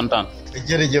ma ciy kontaan.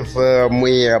 jërëjëf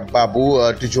muy Babou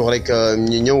toujours rek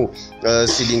ñu ñëw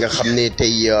si li nga xam ne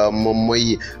tey moom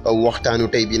mooy waxtaanu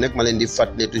tey bi nag ma leen di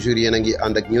fàttali toujours yéen a ngi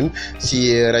ànd ak ñun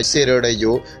si Seereer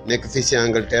rajo nekk fii si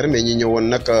Angleterre mais ñu ñëwoon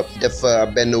nag def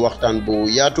benn waxtaan bu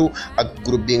yaatu ak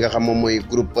groupe bi nga xam moom mooy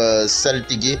groupe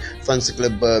Saltigi fans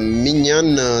club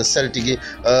Miñaan Saltigi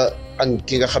ak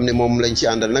ki nga xam ne moom lañ ci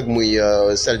àndal nag muy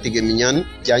Saltigi Miñaan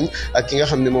Diagne ak ki nga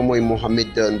xam ne moom mooy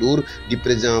Mohamed Ndour di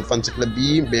président fans club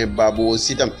bi mais Babou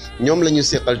aussi tam ñoom la ñu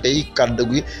seqal tey kàddu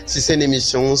gi si seen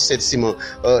émission Setsima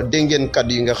dégg ngeen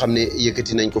kàddu yi nga xam ne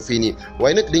yëkkati nañ ko fii nii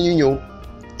waaye nag dañuy ñëw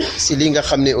si li nga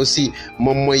xam ne aussi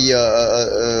moom mooy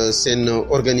seen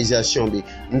organisation bi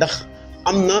ndax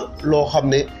am na loo xam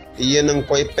ne yéen a ngi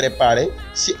koy préparé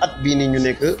si at bii ni ñu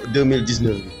nekk 2019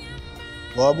 bi.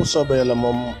 waaw bu soobee yàlla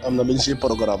moom am na lu ñu siy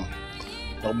programme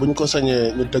ndax buñ ko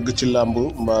sañee ñu tëgg ci làmb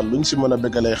mbaa luñ si mën a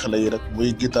bégalee xale yi rek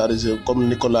muy guitarisé comme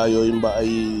Nicolas yooyu mbaa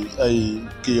ay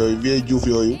kii yooyu Vieux Diouf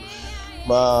yooyu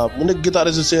mbaa mu nekk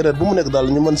guitarisé séeréer bu mu nekk daal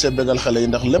ñu mën see bégal xale yi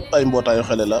ndax lépp ay mbootaayu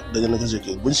xale la dañu ne ko si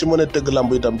kii buñ si mënee tëgg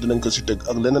làmb itam dinañ ko si tëgg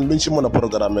ak leneen luñ si mën a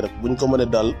programme rek buñ ko mënee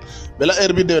daal bala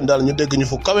heure bi déwén daal ñu dégg ñu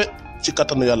fu kawe ci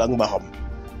kattanu yàlla ak mbaaxam.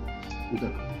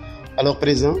 alors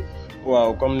président.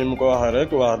 waaw comme ni mu ko waxee rek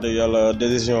wax dëgg yàlla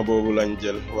décision boobu lañ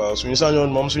jël waaw suñu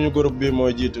sañoon moom suñu groupe bi mooy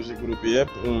jiitu si groupe yi yëpp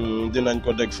dinañ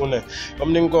ko dégg fu ne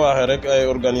comme ni nga ko waxee rek ay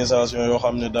organisation yoo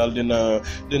xam ne daal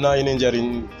dina indi njëriñ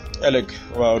ëllëg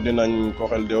waaw dinañ ko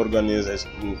xel di organiser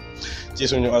ci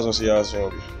suñu association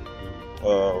bi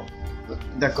waaw.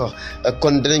 d'accord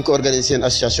kon dinañ ko organiser seen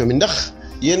association bi ndax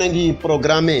yéen a ngi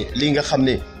programmer li nga xam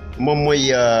ne moom mooy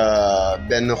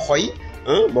benn xoy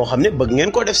boo xam ne bëgg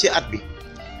ngeen koo def si at bi.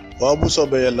 waaw bu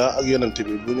soobee yàlla ak yonent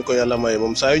bi bu ñu ko yàlla maye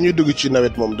moom saa yu ñuy dugg ci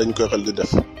nawet moom dañ koy xel di def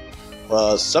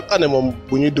waaw chaque année moom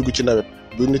bu ñuy dugg ci nawet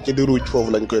bu nit ñi di ruuj foofu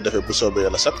lañ koy defee bu soobee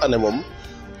yàlla chaque année moom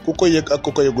ku ko yëg ak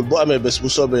ku ko yëgul bu amee bés bu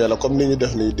soobee yàlla comme ni ñu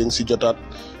def nii di nga si jotaat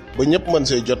ba ñëpp mën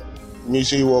see jot ñuy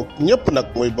siy woo ñëpp nag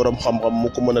muy borom xam-xam mu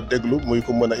ko mën a déglu muy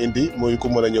ko mën a indi muy ko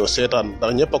mën a ñëw seetaan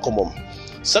ndax ñëpp a ko moom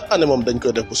chaque année moom dañ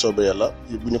koy def bu soobee yàlla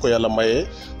bu ñu ko yàlla mayee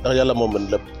ndax yàlla moom mën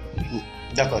lépp.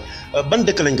 d'accord ban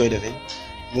dëkk lañ koy defee.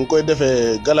 ñu ngi koy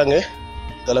defee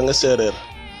Galange Seereer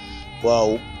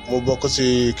waaw mu bokk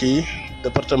ci kii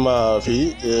département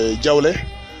fii Diawlé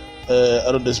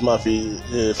arrondissement fii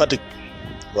Fatick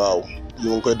waaw ñu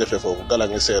ngi koy defee foofu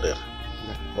Galangue Seereer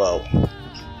waaw.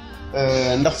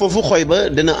 ndax foofu xoy ba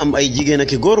dina am ay jigéen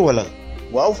ak i góor wala.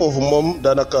 waaw foofu moom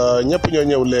daanaka ñëpp ñoo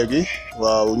ñëw léegi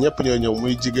waaw ñëpp ñoo ñëw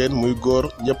muy jigéen muy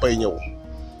góor ñëppay ñëw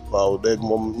waaw dégg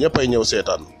moom ñëppay ñëw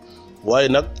seetaan waaye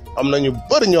nag am na ñu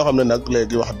bëri ñoo xam ne nag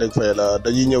léegi wax dëgg fa la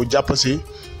dañuy ñëw jàpp si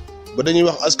ba dañuy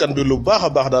wax askan bi lu baax a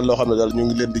baax daal loo xam ne daal ñu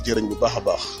ngi leen di jëriñ bu baax a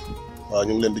baax waaw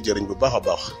ñu ngi leen di jëriñ bu baax a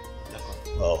baax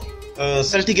waaw.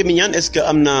 Saltigi Miñaan est-ce que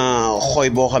am na xooy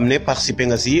boo xam ne participé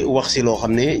nga si wax si loo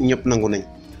xam ne ñëpp nangu nañ.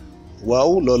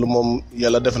 waaw loolu moom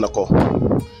yàlla def na ko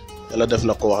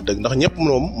wax dëgg ndax ñëpp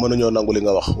moom mënuñoo nangu li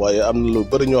nga wax waaye am na lu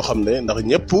bëri ñoo xam ne ndax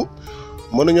ñëpp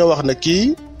mënuñoo wax ne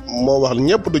kii moo wax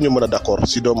ñëpp duñu mën a d'accord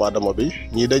si doomu aadama bi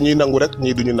ñii dañuy nangu rek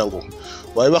ñii duñu nangu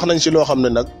waaye wax nañ si loo xam ne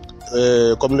nag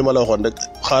comme li ma la waxoon rek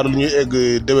xaarul ñuy egg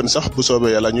déwén sax bu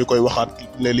soobee yàlla ñu koy waxaat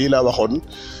ne lii laa waxoon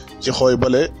ci xooy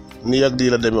bale ni yàgg di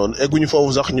la demee woon egguñu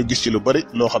foofu sax ñu gis ci lu bëri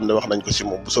loo xam ne wax nañ ko si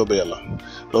moom bu soobee yàlla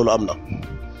loolu am na.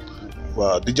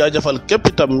 waaw di jaajëfal képp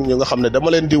itam ñu nga xam ne dama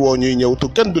leen di woo ñuy ñëw tu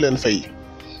kenn du leen fay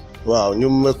waaw ñu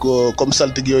ko comme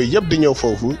saltige yooyu yëpp di ñëw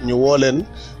foofu ñu woo leen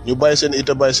ñu bàyyi seen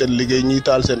ite bàyyi seen liggéey ñuy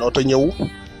taal seen oto ñëw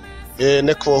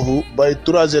nekk foofu bàyyi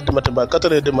 3 heures du matin ba 4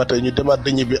 heures du matin ñu demaat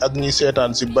di ñibbi ak ñi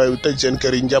seetaan si bàyyi tëj seen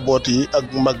kër yi njaboot yi ak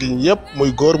mag yi yëpp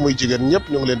muy góor muy jigéen ñëpp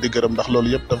ñu ngi leen di gërëm ndax loolu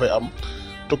yëpp dafay am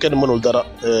tu kenn mënul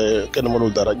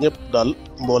dara ñëpp daal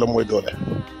mbooloo mooy doole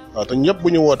waaw te ñëpp bu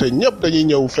ñu wootee ñëpp dañuy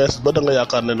ñëw fees ba da nga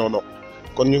yaakaar ne noonu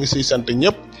kon ñu ngi siy sant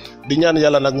ñëpp di ñaan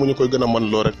yàlla nag mu ñu koy gën a mën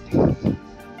loo rek.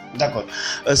 d'accord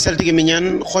Saltigi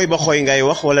Miñaan xooy ba xooy ngay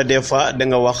wax wala des fois da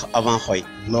nga wax avant xooy.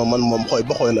 non man moom xooy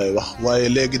ba xooy lay wax waaye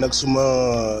léegi nag su ma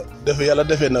defee yàlla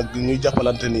defee nag ñuy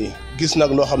jàppalante nii gis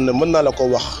nag loo xam ne mën naa la ko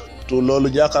wax te loolu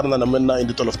yaakaar naa ne mën naa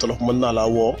indi tolof mën naa laa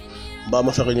woo mbaa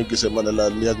ma fexe ñu gisee ma ne la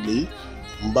lii ak lii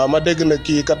mbaa ma dégg ne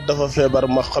kii kat dafa feebar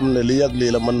ma xam ne lii ak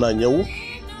lii la mën naa ñëw.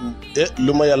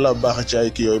 lu ma yàlla baax ci ay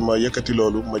kii yooyu ma yëkkati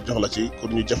loolu ma jox la ci pour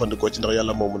ñu jëfandikoo ci ndax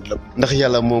yàlla moo mun lépp. ndax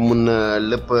yàlla moo mun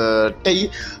lépp tey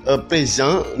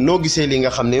président noo gisee li nga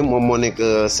xam ne moom moo nekk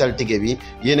saltige bi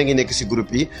yéen a ngi nekk si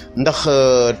groupe yi ndax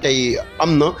tey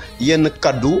am na yenn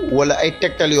kaddu wala ay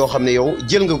tegtal yoo xam ne yow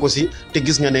jël nga ko si te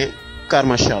gis nga ne car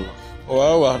macha allah.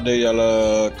 waaw wax dëgg yàlla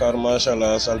car macha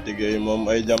allah saltige yi moom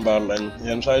ay jàmbaar lañ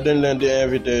yenn saa yi dañ leen di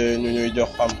invité ñu ñuy jox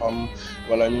xam-xam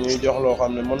wala ñu ñuy jox loo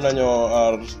xam ne mën nañoo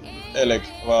aar ëllëg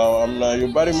waaw am na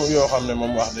yu bari yoo xam ne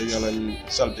moom wax dëgg yàlla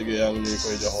saltige yaa ngi ñuy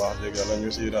koy jox wax dëgg yàlla ñu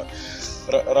si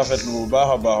rafetlu bu baax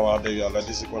a baax wax dëgg yàlla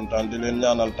di si kontaan di leen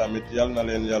ñaanal tamit yal na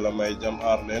leen yàlla may jàmm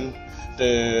aar leen te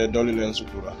dolli leen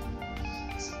sutura.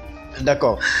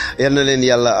 d'accord yal na leen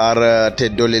yàlla aar te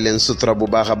dolli leen sutura bu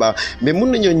baax a baax mais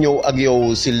mun nañoo ñëw ak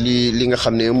yow si li nga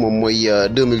xam ne moom mooy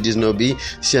 2019 bi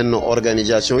seen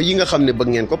organisation yi nga xam ne bëgg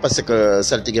ngeen ko parce que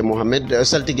saltige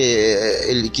saltige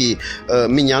kii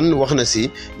Miñaan wax na si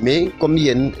mais comme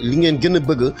yéen li ngeen gën a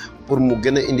bëgg pour mu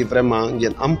gën a indi vraiment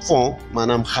ngeen am fond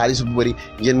maanaam xaalis bu bëri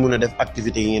ngeen mun a def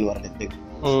activités yi ngeen war a def dëgg.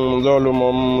 loolu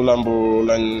moom lambu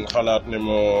lañ xalaat ne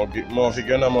moo fi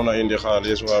gën a mën a indi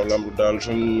xaalis waaw lambu daal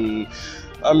suñ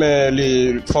amee li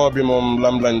fond bi moom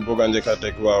lamb lañ bëgg a njëkk a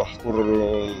teg waaw pour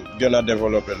gën a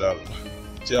développer daal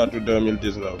ci atu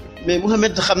 2019 bi. mais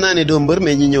Mouhamed xam naa ne doo mbër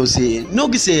mais ñu ñëw si noo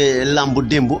gisee lambu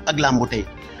démb ak lambu tey.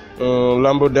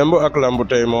 lambu démb ak lambu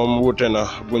tey moom wuute na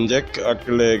bu njëkk ak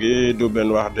léegi du benn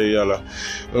wax dëgg yàlla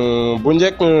bu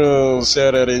njëkk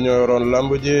séeréer yi ñoo yoroon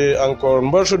lambu ji encore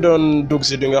mbër su doon dugg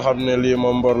si di nga xam ne lii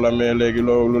moom mbor la mais léegi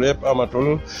loolu lépp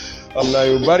amatul am na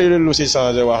yu bari lu si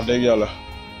changé wax dëgg yàlla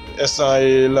instant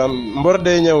yi mbër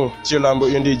day ñëw ci lambu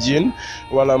indi jiin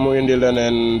wala mu indi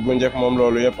leneen bu njëkk moom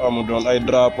loolu yëpp amu doon ay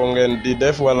drapeau ngeen di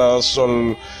def wala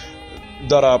sol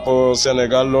drapeau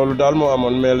Sénégal loolu daal moo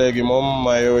amoon mais léegi moom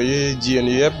mayo yi jiin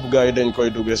yi yëpp gars yi dañ koy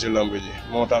duggee si lamb ji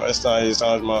moo tax instant yi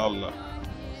changement am na.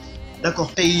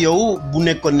 d'accord tey yow bu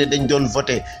nekkoon ne dañ doon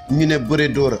voté ñu ne bëre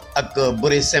dóor ak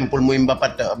bëre simple muy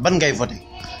mbapat ban ngay voté.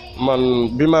 man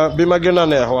bi ma gën a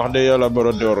neex wax dëgg yàlla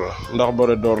bëre dóor la ndax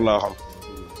bëre dóor laa xam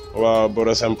waaw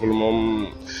bëre simple moom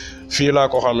fii laa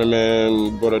ko xamee mais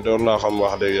bëre dóor laa xam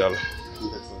wax dëgg yàlla.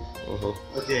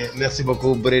 ok merci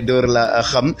beaucoup bëre dóor la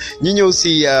xam ñu ñëw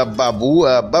si Babou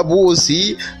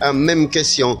aussi même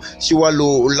question si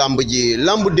wàllu lamb ji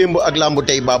lamb démb ak lamb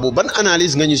tey Babou ban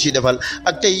analyse nga ñu si defal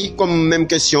ak tey comme même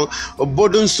question boo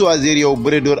doon choisir yow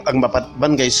bëre dóor ak mbapat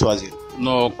ban ngay choisir.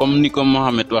 non comme ni ko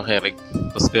Mohamed waxee rek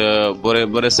parce que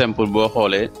bëre simple boo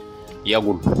xoolee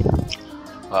yàggul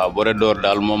waaw bëre dóor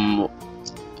daal moom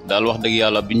daal wax dëgg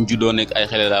yàlla biñ juddoo nekk ay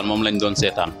xale daal moom lañ doon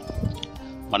seetaan.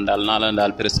 man daal naa la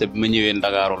daal presque bi ma ñëwee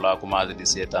Ndakaaru laa commencé di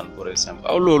seetaan pour exemple.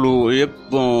 waaw loolu yëpp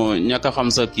bon ñàkk a xam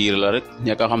sa kiir la rek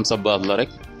ñàkk a xam sa base la rek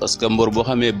parce que mbër boo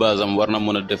xamee base am war na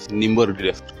mën a def ni mbër di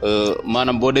def.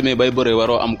 maanaam boo demee bay bëre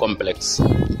waroo am complexe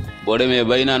boo demee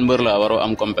bay naan mbër laa waroo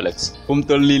am complexe. fu mu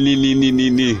toll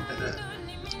nii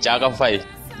Caaka Fay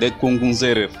dégg Kunkung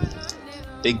Séeréer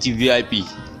teg ci VIP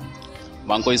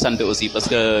maa ngi koy sant aussi parce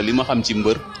que li ma xam ci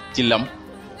mbër ci lam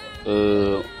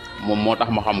moom moo tax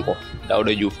ma xam ko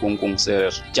Daouda Diouf Kunkung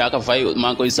Séeréer Caaka Fay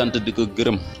maa ngi koy sant di ko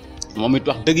gërëm moom it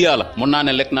wax dëgg yàlla mën naa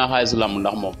ne lekk naa xaalisu lamb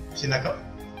ndax moom. ci naka.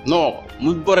 non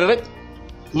mu bëre rek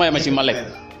may ma ci ma lekk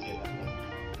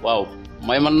waaw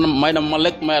may na ma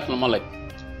lekk mayaat na ma lekk.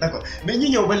 d'accord mais ñu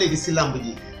ñëw ba léegi si lamb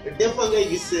ji des fois ngay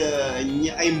gis ñi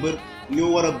ay mbër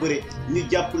ñoo war a bëre ñu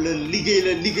jàpp la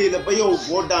liggéey la ba yow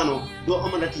boo daanoo doo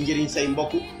amati njëriñ say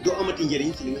mbokk doo amati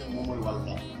njëriñ ci li nga xam moom mooy wàllu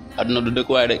lamb. adduna du dëkk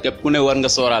waaye de képp ku ne war nga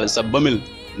sooraale sa bamil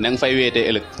na nga fay weetee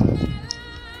ëllëg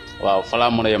waaw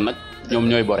falaa mën a yem nag ñoom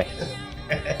ñooy bore.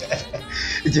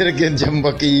 jërë ngeen jëf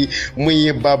mbokk yi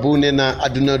muy Babou nee na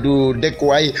àdduna du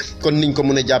dëkkuwaay kon niñ ko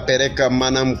mën a jàppee rek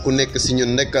maanaam ku nekk si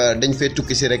ñun rek dañ fee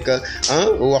tukki si rek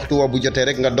waxtu wa bu jotee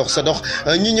rek nga dox sa dox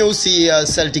ñu ñëw si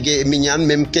Saltigi Miñaan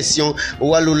même question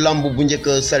wàllu lamb bu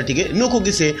njëkk Saltigi noo ko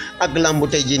gisee ak lamb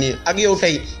tey jii nii ak yow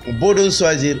tey boo doon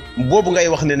choisir boobu ngay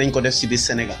wax ne nañ ko def si biir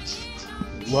Sénégal.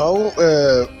 waaw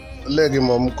léegi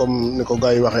moom comme ni ko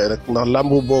gars yi waxee rek ndax lamb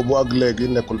boobu ak léegi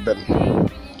nekkul benn.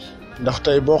 ndax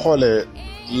tey boo xoolee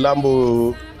làmb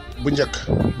bu njëkk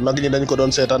mag ñi dañ ko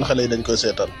doon seetaan xale yi dañ koy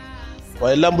seetaan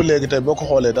waaye làmb léegi tey boo ko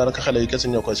xoolee daanaka xale yi kese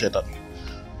ñoo koy seetaan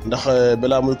ndax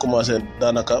balaa muy commencé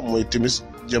daanaka muy timis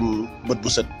jëm bët bu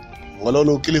set nga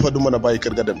loolu kilifa du mën a bàyyi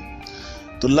kër ga dem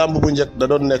te làmb bu njëkk da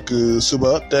doon nekk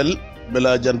suba teel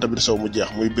balaa jant bi sow mu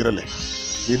jeex muy birale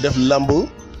ñuy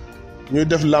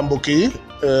def làmb kii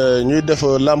ñuy def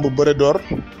làmb bëre door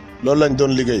loolu lañ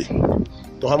doon liggéey.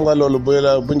 to xam nga loolu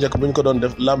bu njëkk buñ ko doon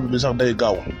def lamb bi sax day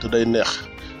gaaw te day neex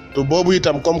te boobu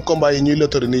itam comme combat yi ñuy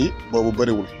loterie nii boobu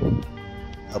bëriwul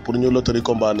pour ñu loterie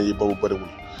combat nii boobu bëriwul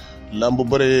lamb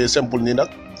bëre simple nii nag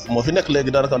moo fi nekk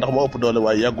léegi daanaka ndax moo ëpp doole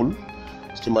waaye yàggul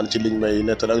ci man ci liñ may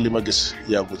nettal ak li ma gis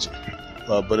yàggu ci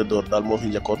waaw bëri door daal moo fi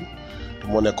njëkkoon te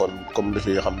moo nekkoon comme li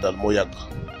fi xam daal moo yàgg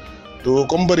te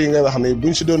comme mbër yi ngay wax ni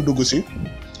buñ si doon dugg si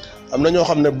am na ñoo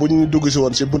xam ne buñ dugg si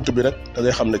woon si bunt bi rek da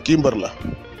ngay xam ne kii mbër la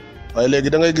waaye léegi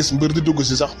da ngay gis mbir di dugg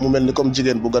si sax mu mel ni comme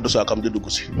jigéen bu gàddu saakam di dugg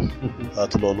si waaw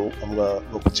te loolu am nga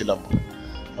bokk ci làmb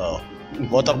waaw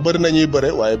moo tax bëri na ñuy bëre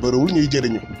waaye bëriwul ñuy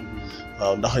jëriñu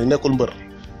waaw ndax nekkul mbër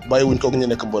bàyyiwuñ koog ñu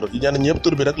nekk mbër ñenn ñëpp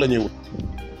tur bi rek la ñuy wut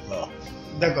waaw.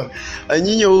 d'accord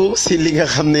ñi ñëw si li nga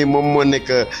xam ne moom moo nekk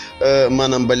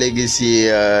maanaam ba léegi si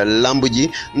làmb ji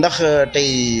ndax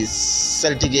tey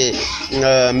Saltigi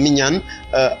Miñaan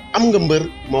am nga mbër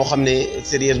moo xam ne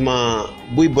sérieusement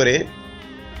buy bëree.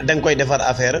 da nga koy defar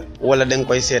affaire wala da nga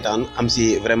koy seetaan am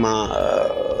si vraiment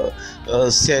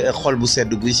xol bu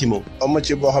sedd guy si moom. am na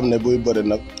ci boo xam ne buy bëre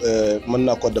nag mën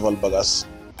naa ko defal bagage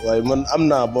waaye man am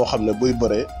naa boo xam ne buy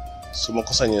bëre su ma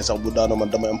ko sañee sax bu daanoo man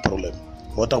damay am problème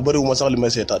moo tax bëriwuma sax li may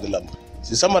seetaan di làmb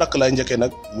si sama rakk laay njëkkee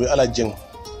nag muy Ala Jeng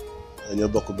ñoo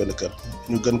bokk benn kër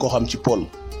ñu gën koo xam ci Paul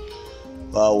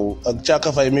waaw ak Caaka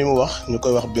Fay mi mu wax ñu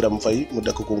koy wax Biram Fay mu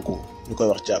dëkk Kunkung ñu koy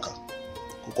wax Caaka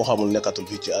ku ko xamul nekkatul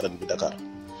fii ci arène bi Dakar.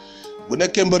 bu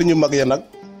nekkee mbër ñu mag ya nag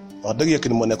wax dëgg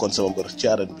Yékini moo nekkoon sama mbër ci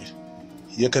arène bi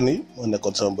Yékini moo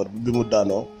nekkoon sama mbër bi mu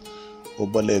daanoo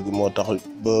ba léegi moo tax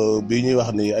ba bi ñuy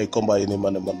wax ni ay combat yi ni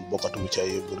man bokkatuma ci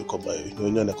ay bëri combat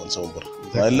yooyu ñoo nekkoon sama mbër.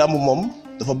 waaye làmb moom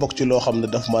dafa bokk ci loo xam ne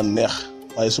daf ma neex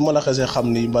waaye su ma la xesee xam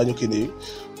ni mbaa ñu kii nii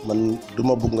man du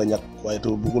ma bugg nga ñàkk waaye te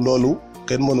bugg loolu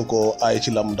kenn mënu koo aay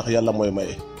ci làmb ndax yàlla mooy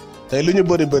maye tey lu ñu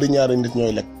bëri ñaari nit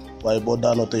ñooy lekk waaye boo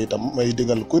daanoo tey itam may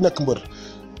digal ku nekk mbër.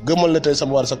 gëmal ne tey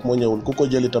sama war sax moo ñëwul ku ko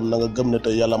jël itam na nga gëm ne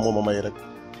tey yàlla moo ma may rek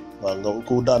waaw nga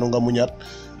ku daanu nga muñaat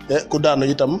ku daanu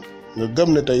itam nga gëm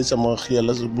ne tey sama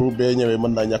yàlla bu bee ñëwee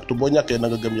mën naa ñàkk te boo ñàkkee na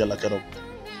nga gëm yàlla keroog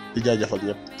di jaajëfal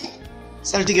ñëpp.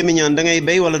 Saltigi Miñaan da ngay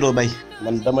béy wala doo béy.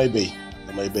 man damay béy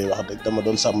wax dëgg dama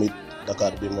doon sàmm it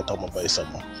Dakar bi moo tax ma béy sàmm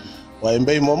waaye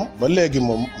mbéy moom ba léegi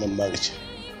moom man maa ngi ci.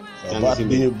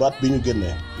 baat bi ñu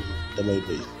génnee damay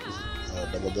béy.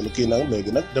 dama doon kii nag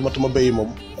léegi nag dematuma béyi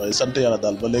moom waaye sant yàlla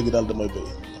daal ba léegi daal damay béy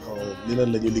li leen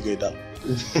la ñuy liggéey daal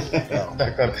waaw.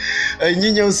 d'accord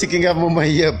ñi ñëw si ki nga moom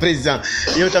mooy président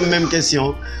yow tam même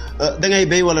question da ngay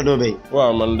béy wala doo béy.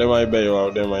 waaw man damay béy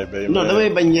damay béy. non damay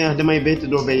bañ ñeex damay béy te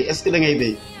doo béy est-ce que da ngay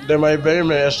béy. damay béy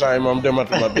mais instant yi moom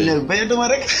dematuma béy. léegi béyatuma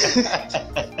rek.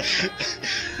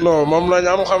 non moom lañ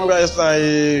am xam nga instant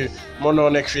yi mënoo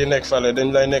nekk fii nekk fale dañ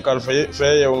lay nekkal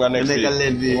fee yow nga nekk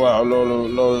fii waaw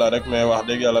loolu la rek mais wax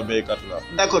dëgg yàlla béykat la.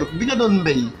 d'accord bi nga doon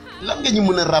mbéy lan nga ñu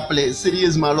mën a rappeler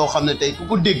sérieusement loo xam ne tey ku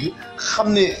ko dégg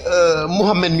xam ne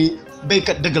Mouhamed mi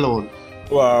béykat dëgg la woon.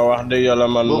 waaw wax dëgg yàlla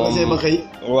man moom boo gisee ma xëy.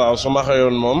 waaw su ma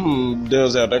xëyoon moom 2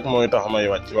 heures rek mooy tax may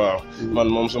wàcc waaw. man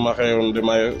moom su ma xëyoon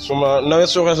su ma nawet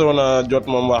su xesoon a jot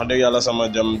moom wax dëgg yàlla sama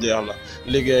jam jeex na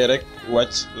liggéey rek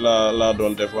wàcc laa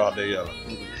doon def wax dëgg yàlla.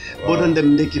 boo doon dem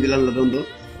ndekki bi lan la doon doon.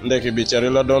 ndekki bi cere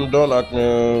la doon ak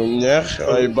ñeex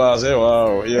ay base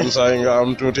waaw yenn saa yi nga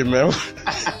am tuuti meew.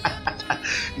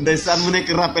 ndeysaan mu nekk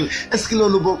rappel est-ce que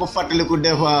loolu boo ko fàttaliku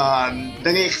des fois da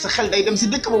ngay sa xel day dem si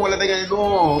dëkk ba wala da ngay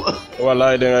non.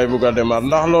 wallaay da ngay bugg a demaat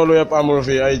ndax loolu yëpp amul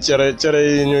fii ay cere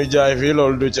yi ñuy jaay fii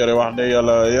loolu du cere wax dëgg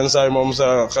yàlla yenn saa yi moom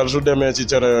sa xel su demee ci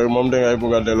cere yooyu moom da ngay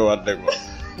bugg a delluwaat dëgg ba.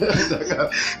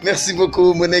 merci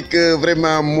beaucoup mu nekk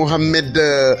vraiment Mouhamed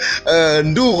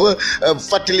Ndour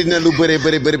fàttali na lu bëri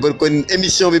kon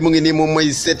émission bi mu ngi nii moom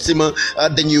mooy Setsima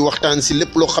dañuy waxtaan si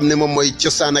lépp loo xam ne moom mooy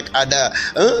cosaan ak aada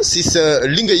si sa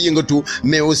li nga yëngatu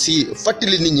mais aussi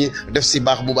fàttali nit ñi def si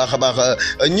baax bu baax a baax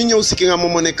ñu ñëw si ki nga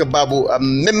moom moo nekk Babou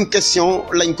même question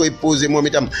lañ koy posé moom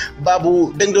itam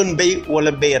Babou da nga doon béy wala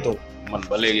béyatoo. man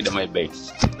ba léegi damay béy.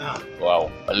 waaw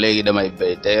ba léegi damay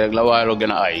béy tey rek la waayaloo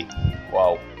gën a aay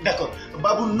waaw. d'accord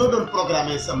Babou noo doon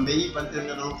programmer sa mbéy ban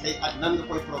nga doon xëy ak nan nga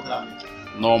koy programmer.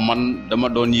 non man dama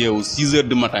doon yeewu 6 heures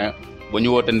du matin ba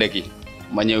ñu woote ndekki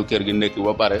ma ñëw kër gi ndekki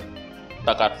ba pare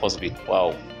takaat fos bi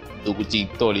waaw dugg ci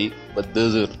tool yi ba 2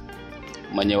 heures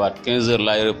ma ñëwaat 15 heures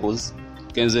laay repose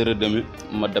 15 heures et demi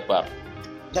ma départ.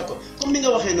 d'accord comme ni nga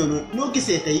waxee noonu noo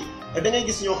gisee tey da ngay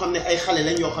gis ñoo xam ne ay xale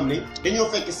lañ yoo xam ne dañoo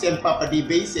fekk seen papa di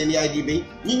béy seen yaay di béy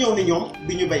ñi ñëw ni ñoom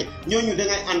bi ñu béy ñooñu da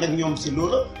ngay ànd ak ñoom si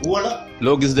loolu wala.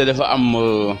 loo gis de dafa am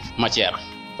matière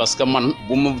parce que man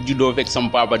bu ma juddoo fekk sama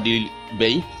papa di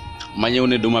béy ma ñëw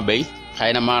ne du ma béy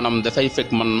xëy na maanaam dafay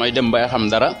fekk man may dem bay xam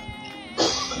dara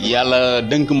yàlla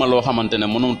dënk ma loo xamante ne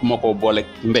mënatuma koo boole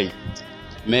mbéy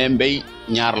mais mbéy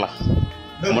ñaar la.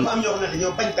 mun am ñoo xam ne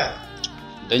dañoo bañ tàng.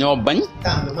 dañoo bañ.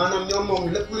 tàng maanaam ñoom moom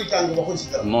lépp luy tàng waxuñ si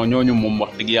dara. non ñooñu moom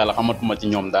wax dëgg yàlla xamatuma ci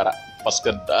ñoom dara parce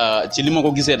que ci li ma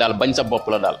ko gisee daal bañ sa bopp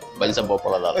la daal bañ sa bopp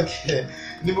la daal. ok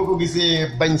ni ma ko gisee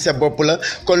bañ sa bopp la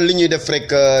kon li ñuy def rek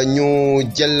ñu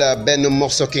jël benn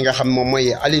morceau ki nga xam moom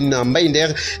mooy Aline Mbaye Nder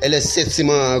et le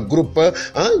Setsima groupe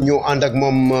ñu ànd ak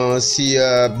moom si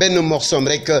benn morceau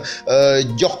rek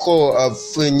jox ko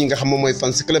ñi nga xam moom mooy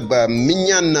fans club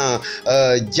Miñaan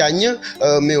Diagne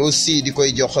mais aussi di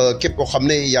koy jox képp koo xam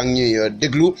ne yaa ngi ñuy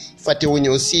déglu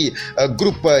fàttewuñu aussi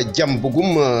groupe Jam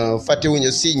Bugum fàttewuñu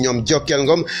aussi ñoom Jokkel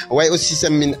Ngom waaye aussi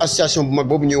seen association bu mag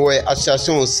boobu ñuy woowee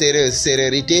association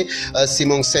Seereerité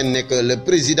Simon Sène nekk le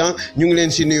président ñu ngi leen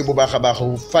si nuyu bu baax a baax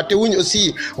fàttewuñ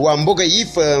aussi waa Mboga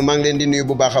Yif maa ngi leen di nuyu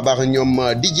bu baax a baax ñoom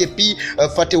DJ P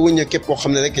fàttewuñ képp koo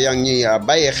xam ne rek yaa ngi ñuy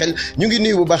bàyyee xel ñu ngi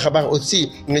nuyu bu baax a baax aussi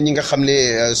ñi nga xam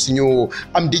ne suñu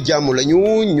am di jàmm la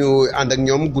ñu ànd ak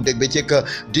ñoom guddeeg bëccëg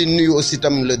di nuyu aussi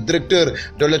tam le directeur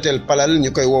de l'hôtel Palal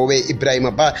ñu koy woowee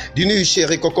Ibrahima Ba di nuyu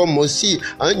chéri Kokom aussi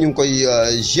ñu ngi koy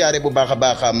ziare bu baax a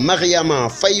baax Mariama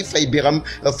Faye Biram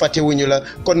fàttewuñu la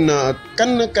kon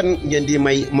kan ngeen di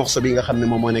may morceau bi nga xam ne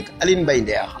moom moo nekk Aline Mbaye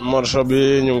Nder. morceau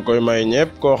bi ñu ngi koy may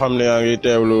ñëpp koo xam ne yaa ngi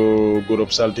teewlu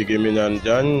groupe Saltigi Miñaan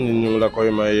Diagne ñu ngi la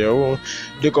koy may yow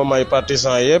di ko may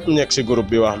partisan yëpp nekk si groupe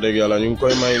bi wax dëgg yàlla ñu ngi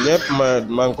koy may ñëpp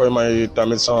maa ngi koy may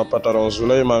tamit sama patron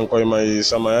Souley maa ngi koy may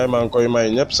sama yaay maa ngi koy may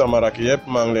ñëpp sama rak yëpp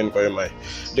maa ngi leen koy may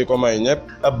di ko may ñëpp.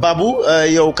 Babou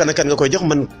yow kan nga koy jox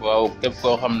man. waaw képp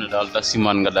koo xam ne daal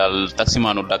taximan nga daal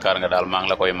taximaanu Dakar nga daal maa ngi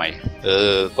la koy may.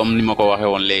 comme ni ma ko waxee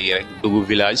woon léegi rek dugg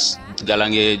village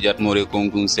galange jat moore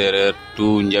konkung séeréer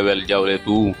tout njawel jawle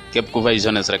tout képp ku fay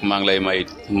jeunesse rek maa ngi lay may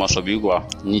morceau bi quoi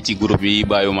ñi ci groupe yi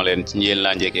bàyyuma leen ci njël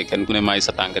laa njëkkee kenn ku ne may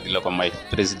sa tànk di la ko may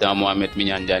président Mohamed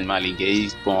Miñaan Diagne maa liggéey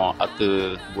bon ak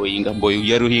booy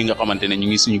yaru yi nga xamante ne ñu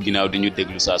ngi suñu ginnaaw di ñu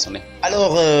déglu saa su ne.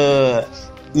 alors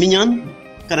Miñaan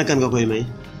kan nga koy may.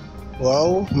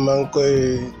 waaw maa ngi koy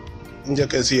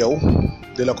njëkkee si yow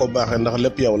di la ko baaxee ndax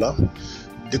lépp yow la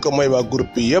di ko may waa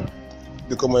groupe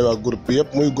bi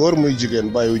yëpp muy góor muy jigéen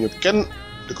bàyyiwuñu kenn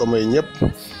di ko may ñëpp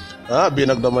bii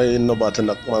nag damay nobaate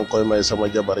nag maa ngi koy may sama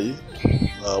jabar yi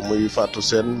waaw muy Fatou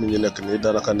Sène mi ñu nekk nii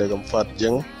daanaka ndegam Fatou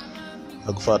Dieng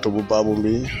ak Fatou bu Babou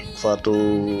Mbi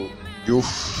Fatou Diouf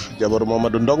jabar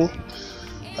Mamadou Ndong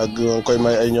ak maa ngi koy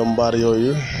may ay ñoom mbaar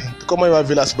yooyu di ko may waa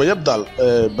village ba yëpp daal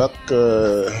bak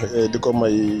di ko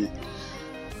may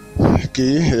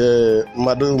kii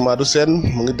Madou Sène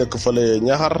mu ngi dëkk fële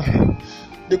Ñaxar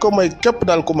di ko may képp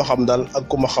daal ku ma xam daal ak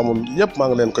ku ma xamul yëpp maa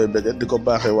ngi leen koy bëgge di ko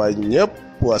baaxee waaye ñëpp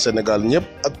waa Sénégal ñëpp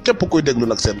ak képp kuy déglu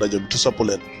nag seen rajo bi te sopp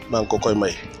leen maa ngi ko koy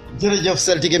may. jërëjëf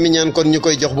Saltigi Miñaan kon ñu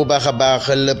koy jox bu baax a baax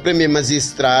le premier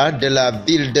magistrat de la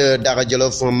ville de Daara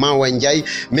Jolof Macaire Ndiaye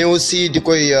mais aussi di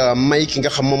koy may ki nga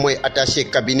xam moom mooy attaché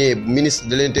cabinet ministre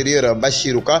de l'intérieur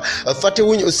Bachirou Ka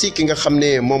fàttewuñ aussi ki nga xam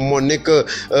ne moom moo nekk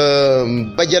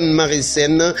Badiane Marie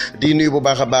Sène di nuyu bu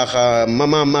baax a baax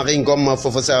maman Marie Ngom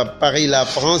foofu sa Paris la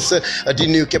France di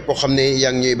nuyu képp koo xam ne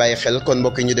yaa ngi ñuy bàyyi xel kon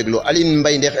mbokk yi ñu déglu Aline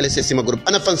Mbaye Nder El Setsima groupe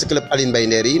ana fans club Aline Mbaye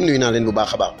Nder yi nuyu naa leen bu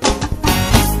baax a baax.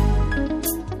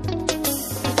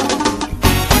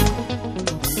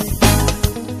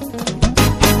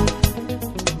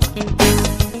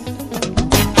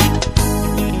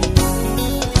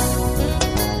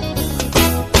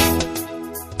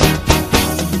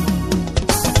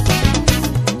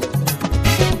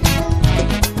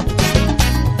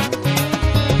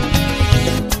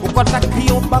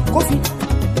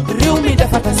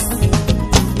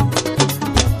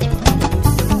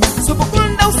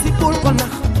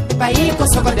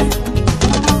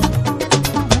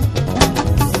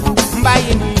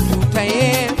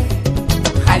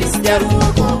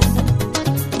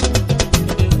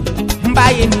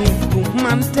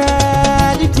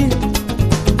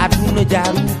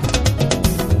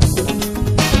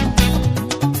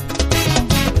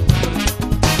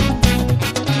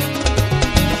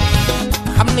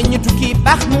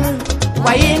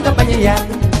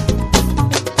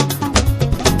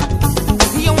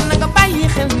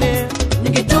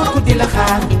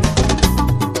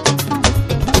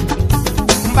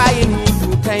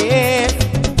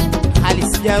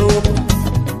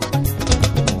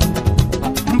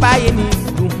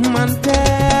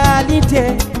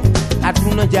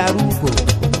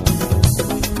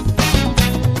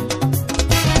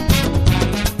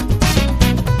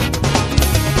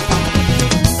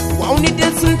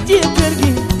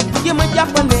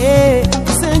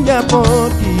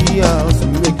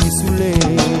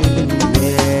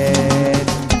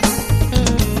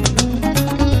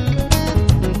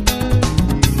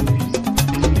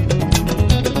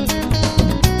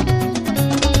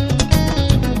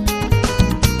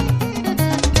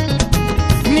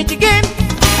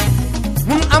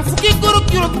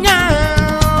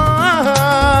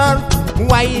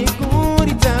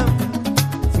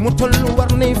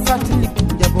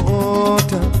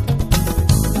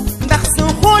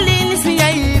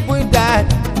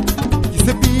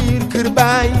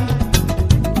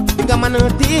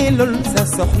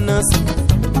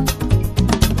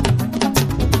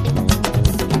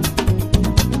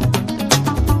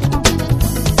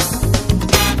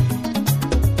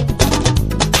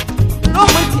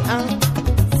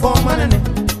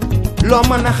 loo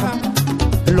mën a xam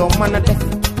loo mën a def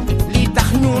lii tax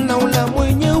ñu naw la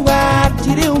mooy ñëwaat ci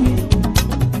réew mi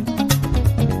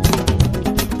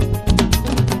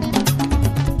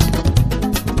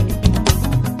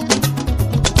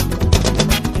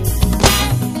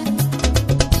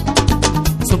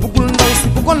so bëggul ndaw si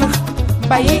bu ko nax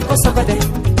bàyyi ko soog a def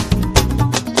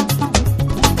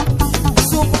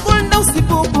so bëggul ndaw si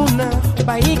bu ko nax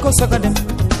bàyyi ko soog a def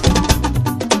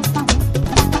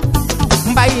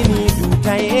mbayi ni du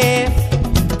taye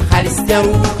xaalis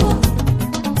jaru ko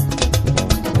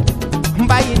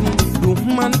mbayi ni du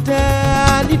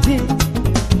mentalité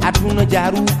aduna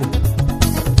jaru ko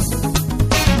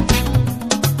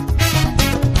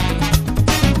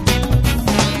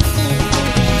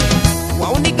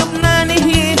waaw ni gëm naa ne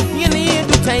yéen yi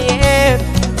du taye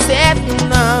seet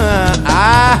na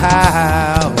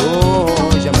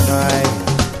oh jamonoy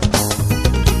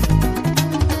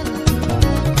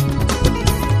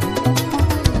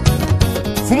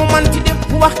fu mu man ci def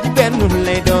wax ci benn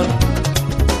lay doon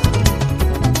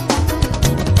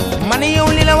man yow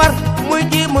li la war mooy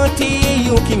jéem a téye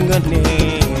yow ki nga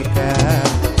nekk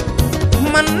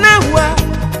man naa waa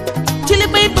ci li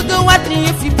bay bëgg a waat ni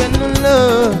yëf yi benn la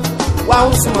waaw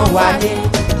sama waaje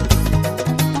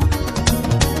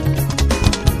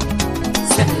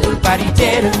seetlul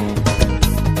paritaire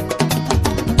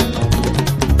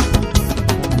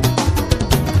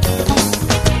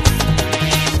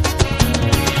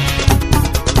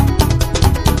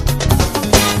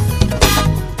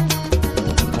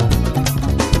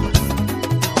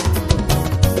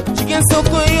soo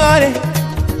ko yore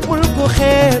bul ko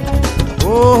xeeb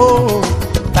oh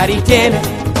parité la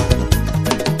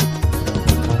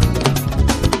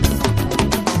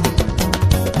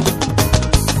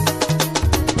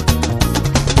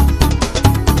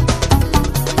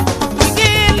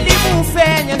jigéen li mu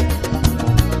feeñal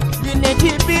li ne ci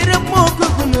biiram moo ko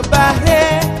gën a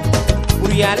baaxee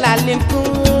pour yàlla leen ko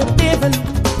defal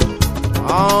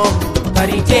oh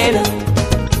parité la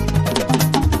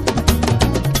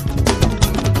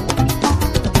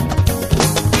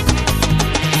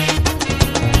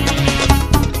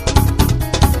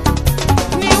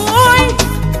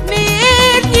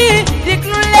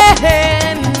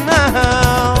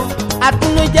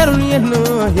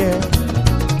yeah.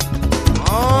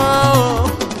 Oh,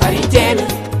 Paritena.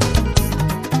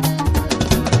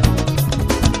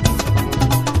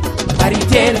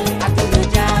 Paritena. Aduna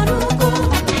jarugo.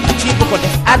 Ci bu ko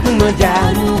def aduna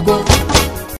jarugo.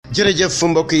 jërëjëf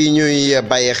mbokk yi ñuy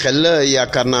bàyyi xel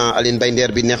yaakaar naa Aline Mbaye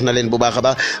Nder bi neex na leen bu baax a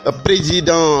baax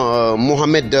président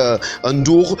Mohamed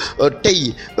Ndour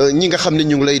tey ñi nga xam ne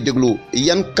ñu ngi lay déglu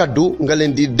yan kaddu nga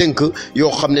leen di dénk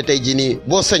yoo xam ne tey jii nii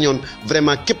boo sañoon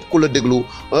vraiment képp ku la déglu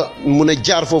mun a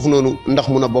jaar foofu noonu ndax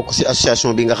mun a bokk ci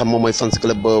association bi nga xam moom mooy fans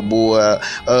club bu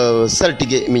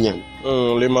Saltigi Miñaan.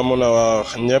 li ma mën a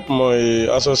wax ñëpp mooy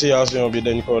association bi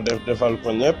dañ ko defal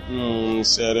ko ñëpp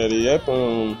séeréer yi yëpp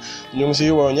ñu ngi siy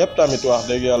woo ñëpp tamit wax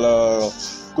dëgg yàlla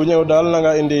ku ñëw daal na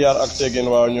nga indi yar ak tegin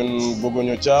waaw ñun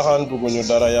bëgguñu caaxaan bëgguñu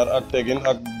dara yar ak tegin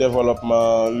ak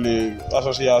développement li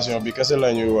association bi kese la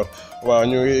ñuy war waaw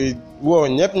ñuy woo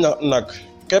ñëpp nag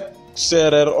képp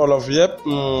séeréer olof yëpp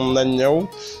nañ ñëw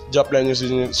jàppale ñu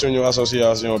suñu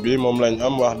association bi moom lañ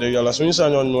am wax dëgg yàlla suñu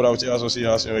sañoon ñu raw ci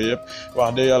association yëpp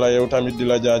wax dëgg yàlla yow tamit di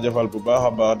la jaajëfal bu baax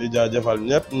a baax di jaajëfal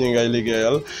ñëpp ñi ngay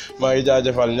liggéeyal maa ngi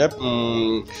jaajëfal ñëpp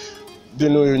di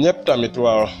nuyu ñëpp tamit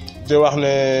waaw di wax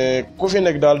ne ku fi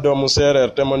nekk daal doomu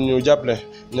séeréer te mën ñu jàppale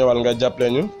ñëwal nga jàppale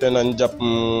ñu te nañ jàpp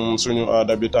suñu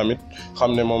aada bi tamit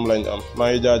xam ne moom lañ am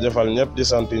maa ngi jaajëfal ñëpp di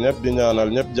sant ñëpp di ñaanal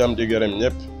ñëpp jàmm di gërëm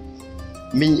ñëpp.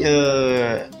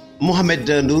 Mohamed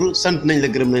Ndour sant nañ la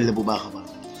gërëm nañ la bu baax a baax.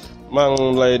 maa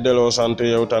ngi lay delloo sant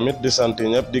yow tamit di sant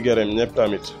ñëpp di gërëm ñëpp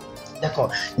tamit.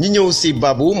 d'accord ñu ñëw si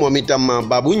Babou moom itam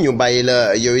Babou ñu bàyyi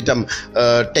la yow itam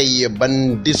tey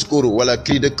ban discours wala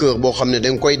cri de cœur boo xam ne da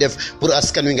nga koy def pour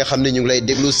askan wi nga xam ne ñu ngi lay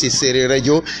déglu si Seereer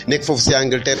rajo nekk foofu si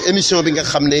Angleterre émission bi nga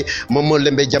xam ne moom moo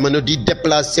lëmbee jamono di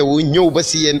déplacé wu ñëw ba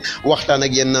si yéen waxtaan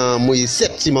ak yéen muy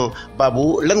Setsima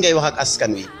Babou lan ngay wax ak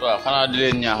askan wi. waaw xanaa di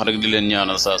leen ñaax rek di leen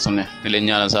ñaanal saa su ne di leen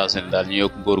ñaanal saa su ne daal ñu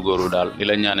yokk góorgóorlu daal di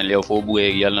leen ñaanal yow foo buggee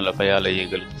yàlla na la fa yàlla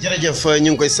yégal. jërëjëf ñu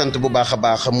ngi koy sant bu baax a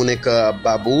baax mu nekk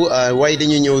Babou waaye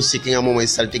dañuy ñëw si ki nga moom mooy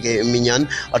Saltigi Miñaan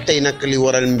tey nag li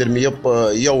waral mbir mi yëpp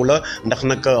yow la ndax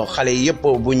nag xale yëpp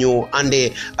bu ñu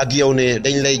àndee ak yow ne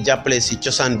dañ lay jàppale si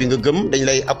cosaan bi nga gëm dañ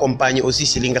lay accompagner aussi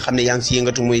si li nga xam ne yaa ngi si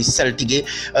yëngatu muy Saltigi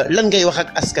lan ngay wax ak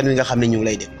askan wi nga xam ne ñu ngi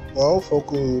lay def. waaw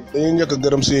foog dañuy njëkk a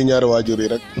gërëm suñu ñaari waajur yi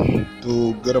rek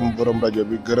tu gërëm borom rajo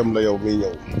bi gërëm la yow miy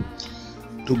ñëw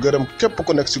tu gërëm képp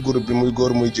ku nekk si groupe bi muy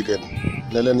góor muy jigéen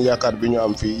ne leen yaakaar bi ñu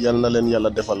am fii yal na leen yàlla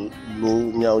defal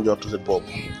lu ñaaw njortu si boobu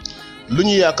lu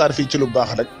ñu yaakaar fii ci lu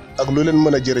baax rek ak lu leen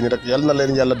mën a jëriñ rek yal na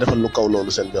leen yàlla defal lu kaw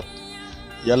loolu seen jot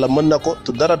yàlla mën na ko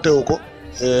te dara teewu ko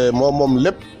moom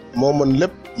lépp moo mën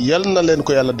lépp yal na leen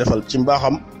ko yàlla defal ci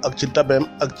mbaaxam ak ci tabeem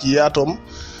ak ci yaatoom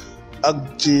ak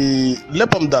ci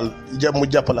léppam daal mu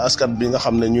jàppale askan bi nga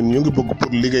xam ne ñun ñu ngi bëgg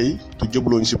pour liggéey te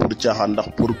jubluñ si pour caaxaan ndax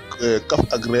pour kaf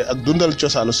ak ree ak dundal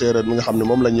cosaanu séeréer mi nga xam ne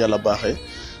moom lañ yàlla baaxee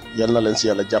yal na leen si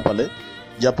yàlla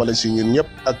jàppale si ñun ñëpp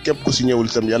ak képp ku si ñëwul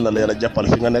itam yal na la yàlla jàppale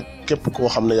fi nga nekk képp koo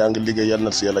xam ne yaa ngi liggéey yal na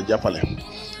si yàlla jàppale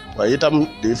waaye itam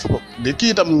di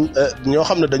kii itam ñoo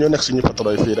xam ne dañoo nekk suñu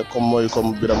patron fii rek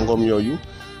comme Biram Ngom yooyu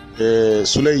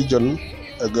Souley Jon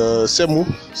ak Semu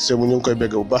ñu ngi koy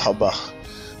bégg bu baax a baax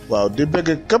waaw di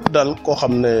bégg képp daal koo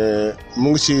xam ne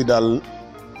mu ngi si daal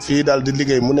fii daal di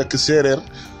liggéey mu nekk séeréer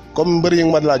comme mbër yi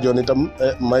nga ma laajoon itam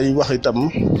may wax itam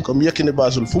comme Yékini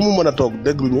Baasul fu mu mën a toog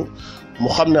dégluñu mu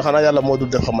xam ne xanaa yàlla moo dul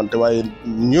def xamante waaye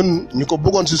ñun ñu ko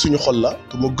bëggoon si suñu xol la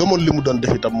te mu gëmoon li mu doon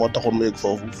def itam moo taxoon mu yegg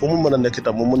foofu fu mu mën a nekk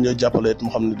itam mu mën ñoo jàppale it mu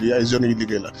xam ne lii ay jeunes yu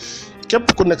liggéey la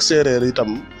képp ku nekk séeréer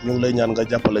itam ñu ngi lay ñaan nga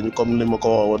jàppale ñu comme li ma ko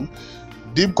waxoon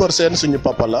Dib Kor Seen suñu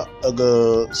papa la ak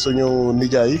suñu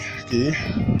nijaay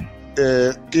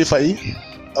kii Faye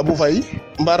Abou Faye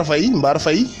Mbaar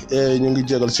Faye ñu ngi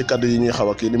jégal ci kaddu yi ñuy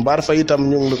xaw a kii ni Mbaar Faye itam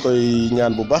ñu ngi la koy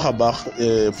ñaan bu baax a baax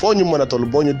foo ñu mën a toll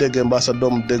boo ñu déggee mbaa sa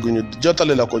doom dégguñu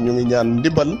jottale la ko ñu ngi ñaan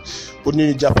ndimbal pour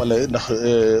ñu jàppale ndax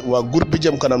waa groupe bi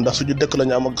jëm kanam ndax suñu dëkk la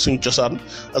ñu am ak suñu cosaan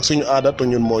ak suñu aada te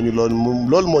ñun moo ñu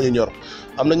loolu moo ñu ñor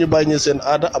am na ñu bàyyi ñu seen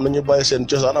aada am na ñu bàyyi seen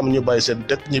cosaan am na ñu bàyyi seen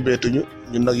dëkk ñi beetuñu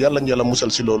ñun nag yàlla ñu yàlla musal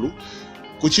si loolu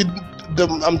ku ci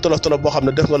dem am tolof boo xam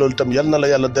ne def nga loolu itam yal na la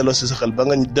yàlla delloo si sa xel ba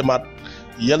nga demaat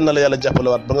yal na la yàlla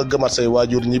jàppalewaat ba nga gëmaat say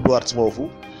waajur ñibbiwaat si foofu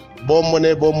boo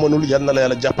mënee boo mënul yal na la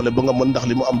yàlla jàppale ba nga mën ndax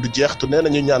li mu am du jeex te nee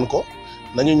nañu ñaan ko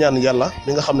nañu ñaan yàlla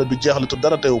mi nga xam ne du jeexle te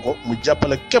dara teewu ko mu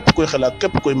jàppale képp kuy xelaat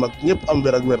képp kuy mag ñëpp am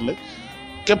wér ak wérle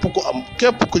képp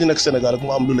ku ñu nekk Sénégal rek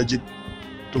mu am lu la jig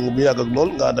tungu mu yàgg ak lool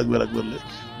nga ànd ak wér ak wérle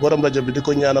borom rajo bi di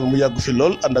ko ñaanal mu yàgg fi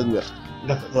lool ànd ak wér.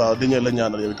 waaw di ñëw la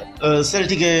ñaanal yow itam.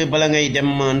 Saltigi bala ngay dem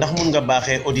ndax mun nga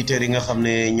baaxee auditeurs yi nga xam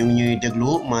ne ñu ngi ñuy déglu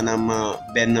maanaam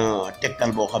benn tegtal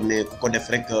boo xam ne ku ko def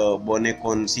rek boo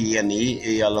nekkoon si yenn yi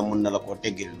yàlla mun na la ko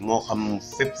teggil moo xam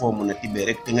fépp foo mun a tibbee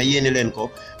rek te nga yéene leen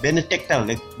ko benn tegtal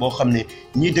rek boo xam ne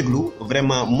ñiy déglu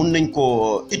vraiment mun nañ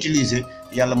koo utiliser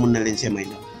yàlla mun na leen see may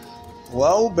ndam.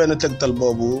 waaw benn tegtal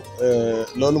boobu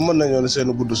loolu mën nañoo ne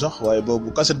seen gudd sax waaye boobu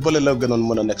kaset bële la gënoon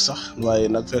mën a nekk sax waaye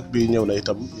nag fekk bi ñëw na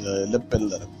itam lépp benn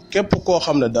la rek képp koo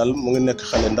xam ne daal mu ngi nekk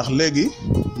xale ndax léegi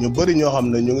ñu bëri ñoo xam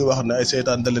ne ñu ngi wax ne ay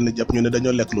seytaan da leen di jàpp ñu ne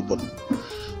dañoo lekk lu bon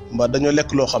mbaa dañoo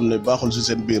lekk loo xam ne baaxul si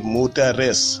seen biir mu tee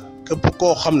rees képp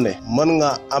koo xam ne mën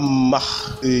nga am max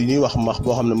ñuy wax max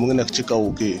boo xam ne mu ngi nekk ci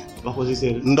kaw kii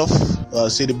ndof waaw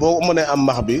Sidi boo mënee am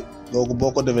max bi boobu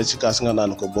boo ko defee ci kaas nga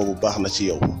naan ko boobu baax na ci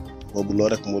yow boobu loo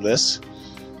rek mu rees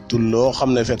tul loo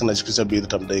xam ne fekk na ci sa biir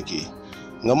itam day kii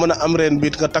nga mën a am reen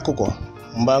biit nga takk ko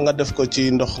mbaa nga def ko ci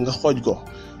ndox nga xooj ko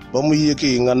ba mu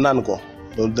yëkki nga naan ko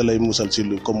loolu da lay musal ci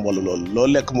lu comme wala loolu loo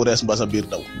lekk mu rees ba sa biir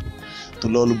daw te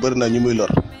loolu bëri na ñu muy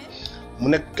lor mu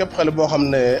nekk képp xale boo xam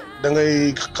ne da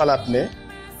ngay xalaat ne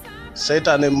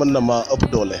seytaane mën na maa ëpp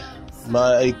doole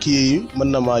mbaa ay kii mën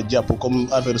na maa jàpp comme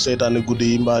affaire seytaane guddi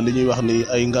yi mbaa li ñuy wax ni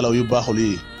ay ngelaw yu baaxul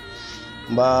yi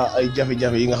mbaa ay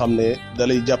jafe-jafe yi nga xam ne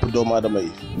dalay jàpp doomu aadama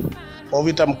yi foofu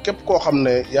itam képp koo xam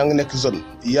ne yaa ngi nekk zone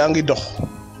yaa ngi dox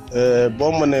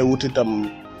boo mënee wut itam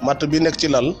matt bi nekk ci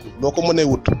lal boo ko mënee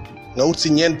wut nga wut si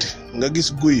ñeent nga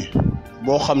gis guy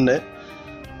boo xam ne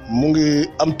mu ngi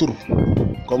am tur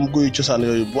comme guy cosaan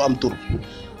yooyu bu am tur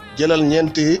jëlal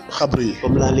ñeenti xabru yi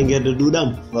comme la linguère de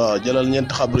Doudam waaw jëlal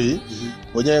ñeenti xabru yi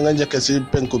boo ñëwee nga njëkkee si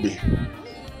penku bi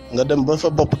nga dem ba fa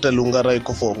bopp telu nga rey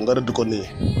ko foofu nga rëdd ko nii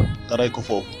nga rey ko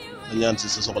foofu nga ñaan si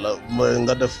sa soxla mooy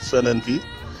nga def feneen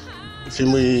fi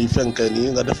muy fenkee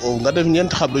nii nga def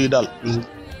ñeenti xabru yi daal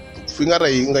fi nga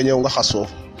rey nga ñëw nga xas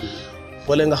foofu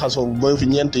fële nga xas foofu booy fi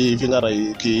ñeenti fi nga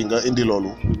rey kii nga indi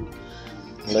loolu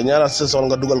nga ñaanal sa soxla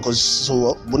nga dugal ko si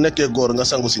suuf bu nekkee góor nga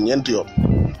sangu si ñeenti yoon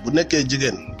bu nekkee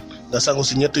jigéen nga sangu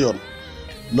si ñetti yoon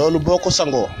loolu boo ko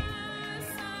sangoo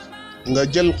nga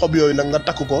jël xob yooyu nag nga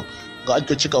takk ko nga aj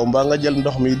ko ci kaw mbaa nga jël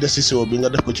ndox mi des si siwo bi nga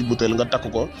def ko ci butéel nga takk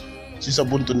ko ci sa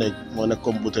buntu néeg moo nekk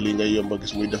comme butéel yi ngay yomba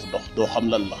gis muy def ndox doo xam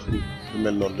lan la lu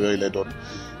mel noonu yooyu lay doon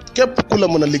képp ku la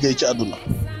mën a liggéey ci àdduna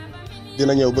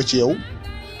dina ñëw ba ci yow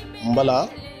mbala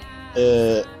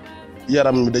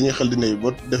yaram mi dañuy xel di néew ba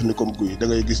def ni comme guy da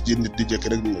ngay gis ji nit di jekki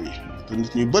rek di néew te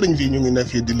nit ñuy bëriñ fii ñu ngi ne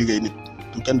fii di liggéey nit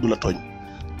du kenn du la tooñ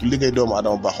du liggéey doomu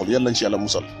aadama baaxul yàlla nañ ci yàlla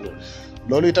musal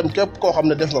loolu itam képp koo xam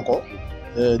ne def nga ko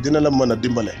dina la mën a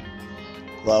dimbale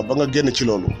waaw ba nga génn ci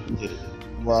loolu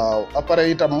waaw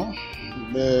après itam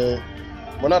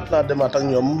mënaat naa demaat ak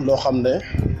ñoom loo xam ne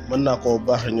mën naa koo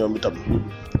baaxe ñoom itam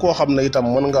koo xam ne itam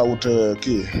mën ngaa wut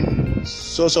kii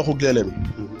soo soxu géeleem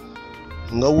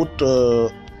nga wut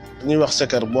ñuy wax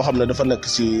seker boo xam ne dafa nekk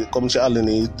si comme si àll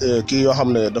nii kii yoo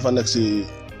xam ne dafa nekk si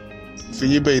fi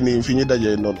ñuy béy nii fi ñuy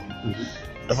dajee noonu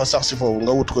dafa sax si foofu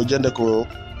nga wut ko jënde ko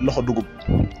loxo dugub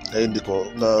nga indi ko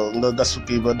nga gas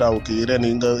kii ba daaw kii ren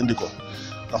yi nga indi ko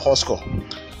nga xoos ko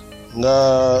nga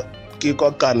kii ko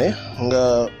ak kaane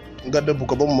nga dëbb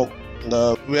ko ba mu mokk nga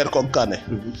weer ko ak kaane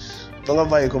ba nga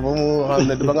bàyyi ko ba mu xam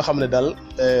ne ba nga xam ne daal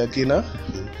kii na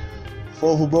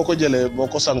foofu boo ko jëlee boo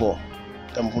ko sangoo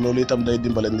tam loolu itam day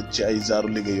dimbale nit ci ay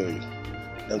zaaru liggéey yooyu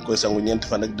da nga koy sangu ñeenti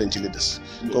fan ak denc li des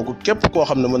kooku képp koo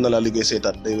xam ne mën na laa liggéey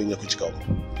seytaan day wëññeeku ci kaw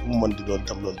mu mën di doon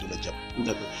tam loolu du la jàpp.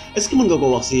 d'accord est-ce que mën nga ko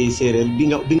wax si séeréer bi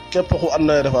nga. képp ku ànd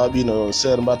na refa bii no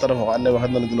seer mbaa ta refa ànd na wax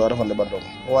nan giloo refa ne ba doom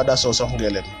waa daa soo sox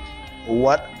ngeeleen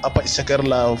waat apa seker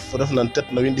la ref nan tet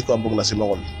no windi ko mbug na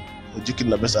simangol o jikin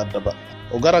na bes adda ba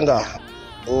o garanga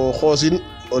o xoosin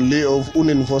o li o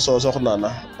unin fo soo sox naana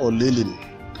o liilin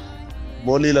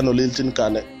boo liilan o liiltin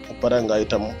kaane o pare nga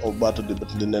itam o baatu di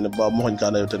bët di nene ba moxoñ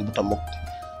kaane yo ten buta mok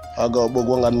xaaga o ɓog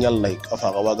wangaan ñal nayk a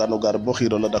faaxa waagaan o gar bo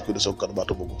xiiro la dakwiid soog kar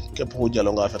baatu bogu képp xu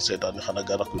jalonga affaire seytaane xana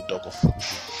gar dakwiid tookof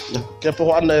képp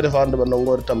xu and naye refa ndeɓa no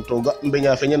ngoor itam to ga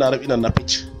mbeña feñe na ref ina na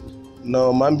picc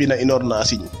no ma mbina inoor na a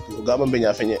siñ o ga ma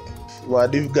mbeña feñe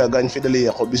waadi gagañ fiɗali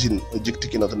yaqo ɓisin o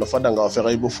jiktikino ten o fadanga o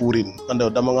fexey bo fuurin ande o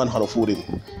damangaan xano fuurin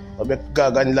o ɓek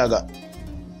gagañ laaga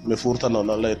me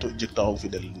fuurtanoona lay to jiktaxong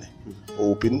fidel ne o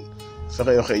wupin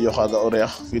fexe yo xeeƴo xaaga o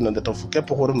reex fina ndeta képp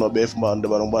xu refna o ɓeef mba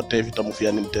ndeɓanong mba teef itam o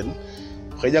fi'anin teen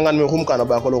xeƴangaan me xum kaana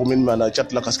ɓaakole xumin maana cat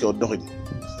lakas ke o doxin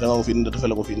feŋang o fi'in ndeta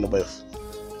felang o fi'in no ɓayof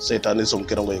seytaane som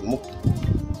kirango yeg muk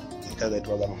kaaga it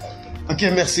waagaam ok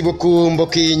merci beaucoup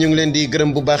mbokk yi ñu ngi leen di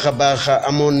gërëm bu baax a baax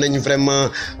amoon nañ vraiment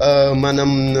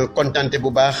maanaam contenté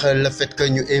bu baax le fait que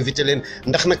ñu invité leen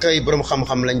ndax nag ay borom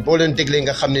xam-xam lañ boo leen déglee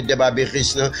nga xam ne débat bi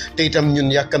riche na te itam ñun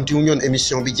yàkkamti wu ñoon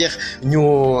émission bi jeex ñu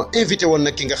invité woon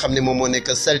nag ki nga xam ne moom moo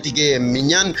nekk Saltigi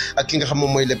Miñaan ak ki nga xam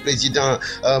moom mooy le président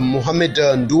Mohamed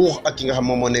Ndour ak ki nga xam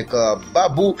moom moo nekk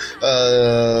Babou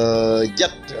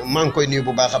Diat maa ngi koy nuyu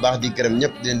bu baax a baax di gërëm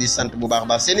ñëpp di leen di sant bu baax a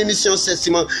baax seen émission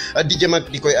Setsima DJ Mac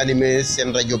di koy animé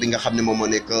seen rajo bi nga xam ne moom moo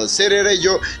nekk Seereer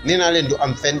rajo nee naa leen du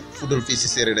am fenn fu dul fii si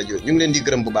Seereer rajo ñu ngi leen di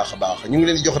gërëm bu baax a baax ñu ngi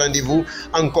leen di jox rendez-vous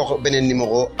encore beneen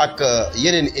numéro ak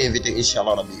yeneen invité incha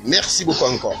allah rabbi merci beaucoup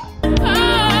encore.